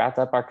recently wrapped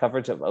up our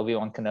coverage of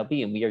Obi-Wan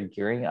Kenobi, and we are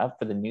gearing up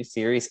for the new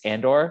series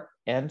Andor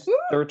and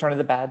The Return of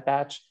the Bad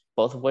Batch,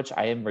 both of which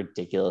I am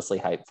ridiculously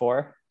hyped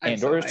for.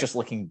 Andor is just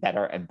looking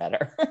better and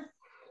better.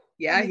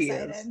 Yeah, he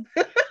is.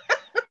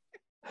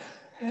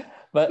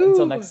 But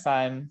until next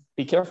time,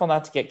 be careful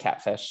not to get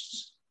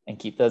catfished and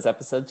keep those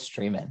episodes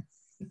streaming.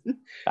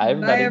 Bye,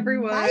 everybody. Bye,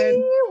 everyone.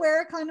 Bye.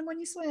 Wear a condom when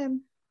you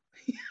swim.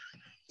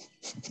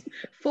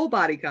 Full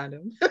body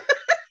condom.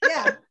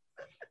 Yeah,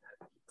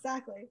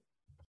 exactly.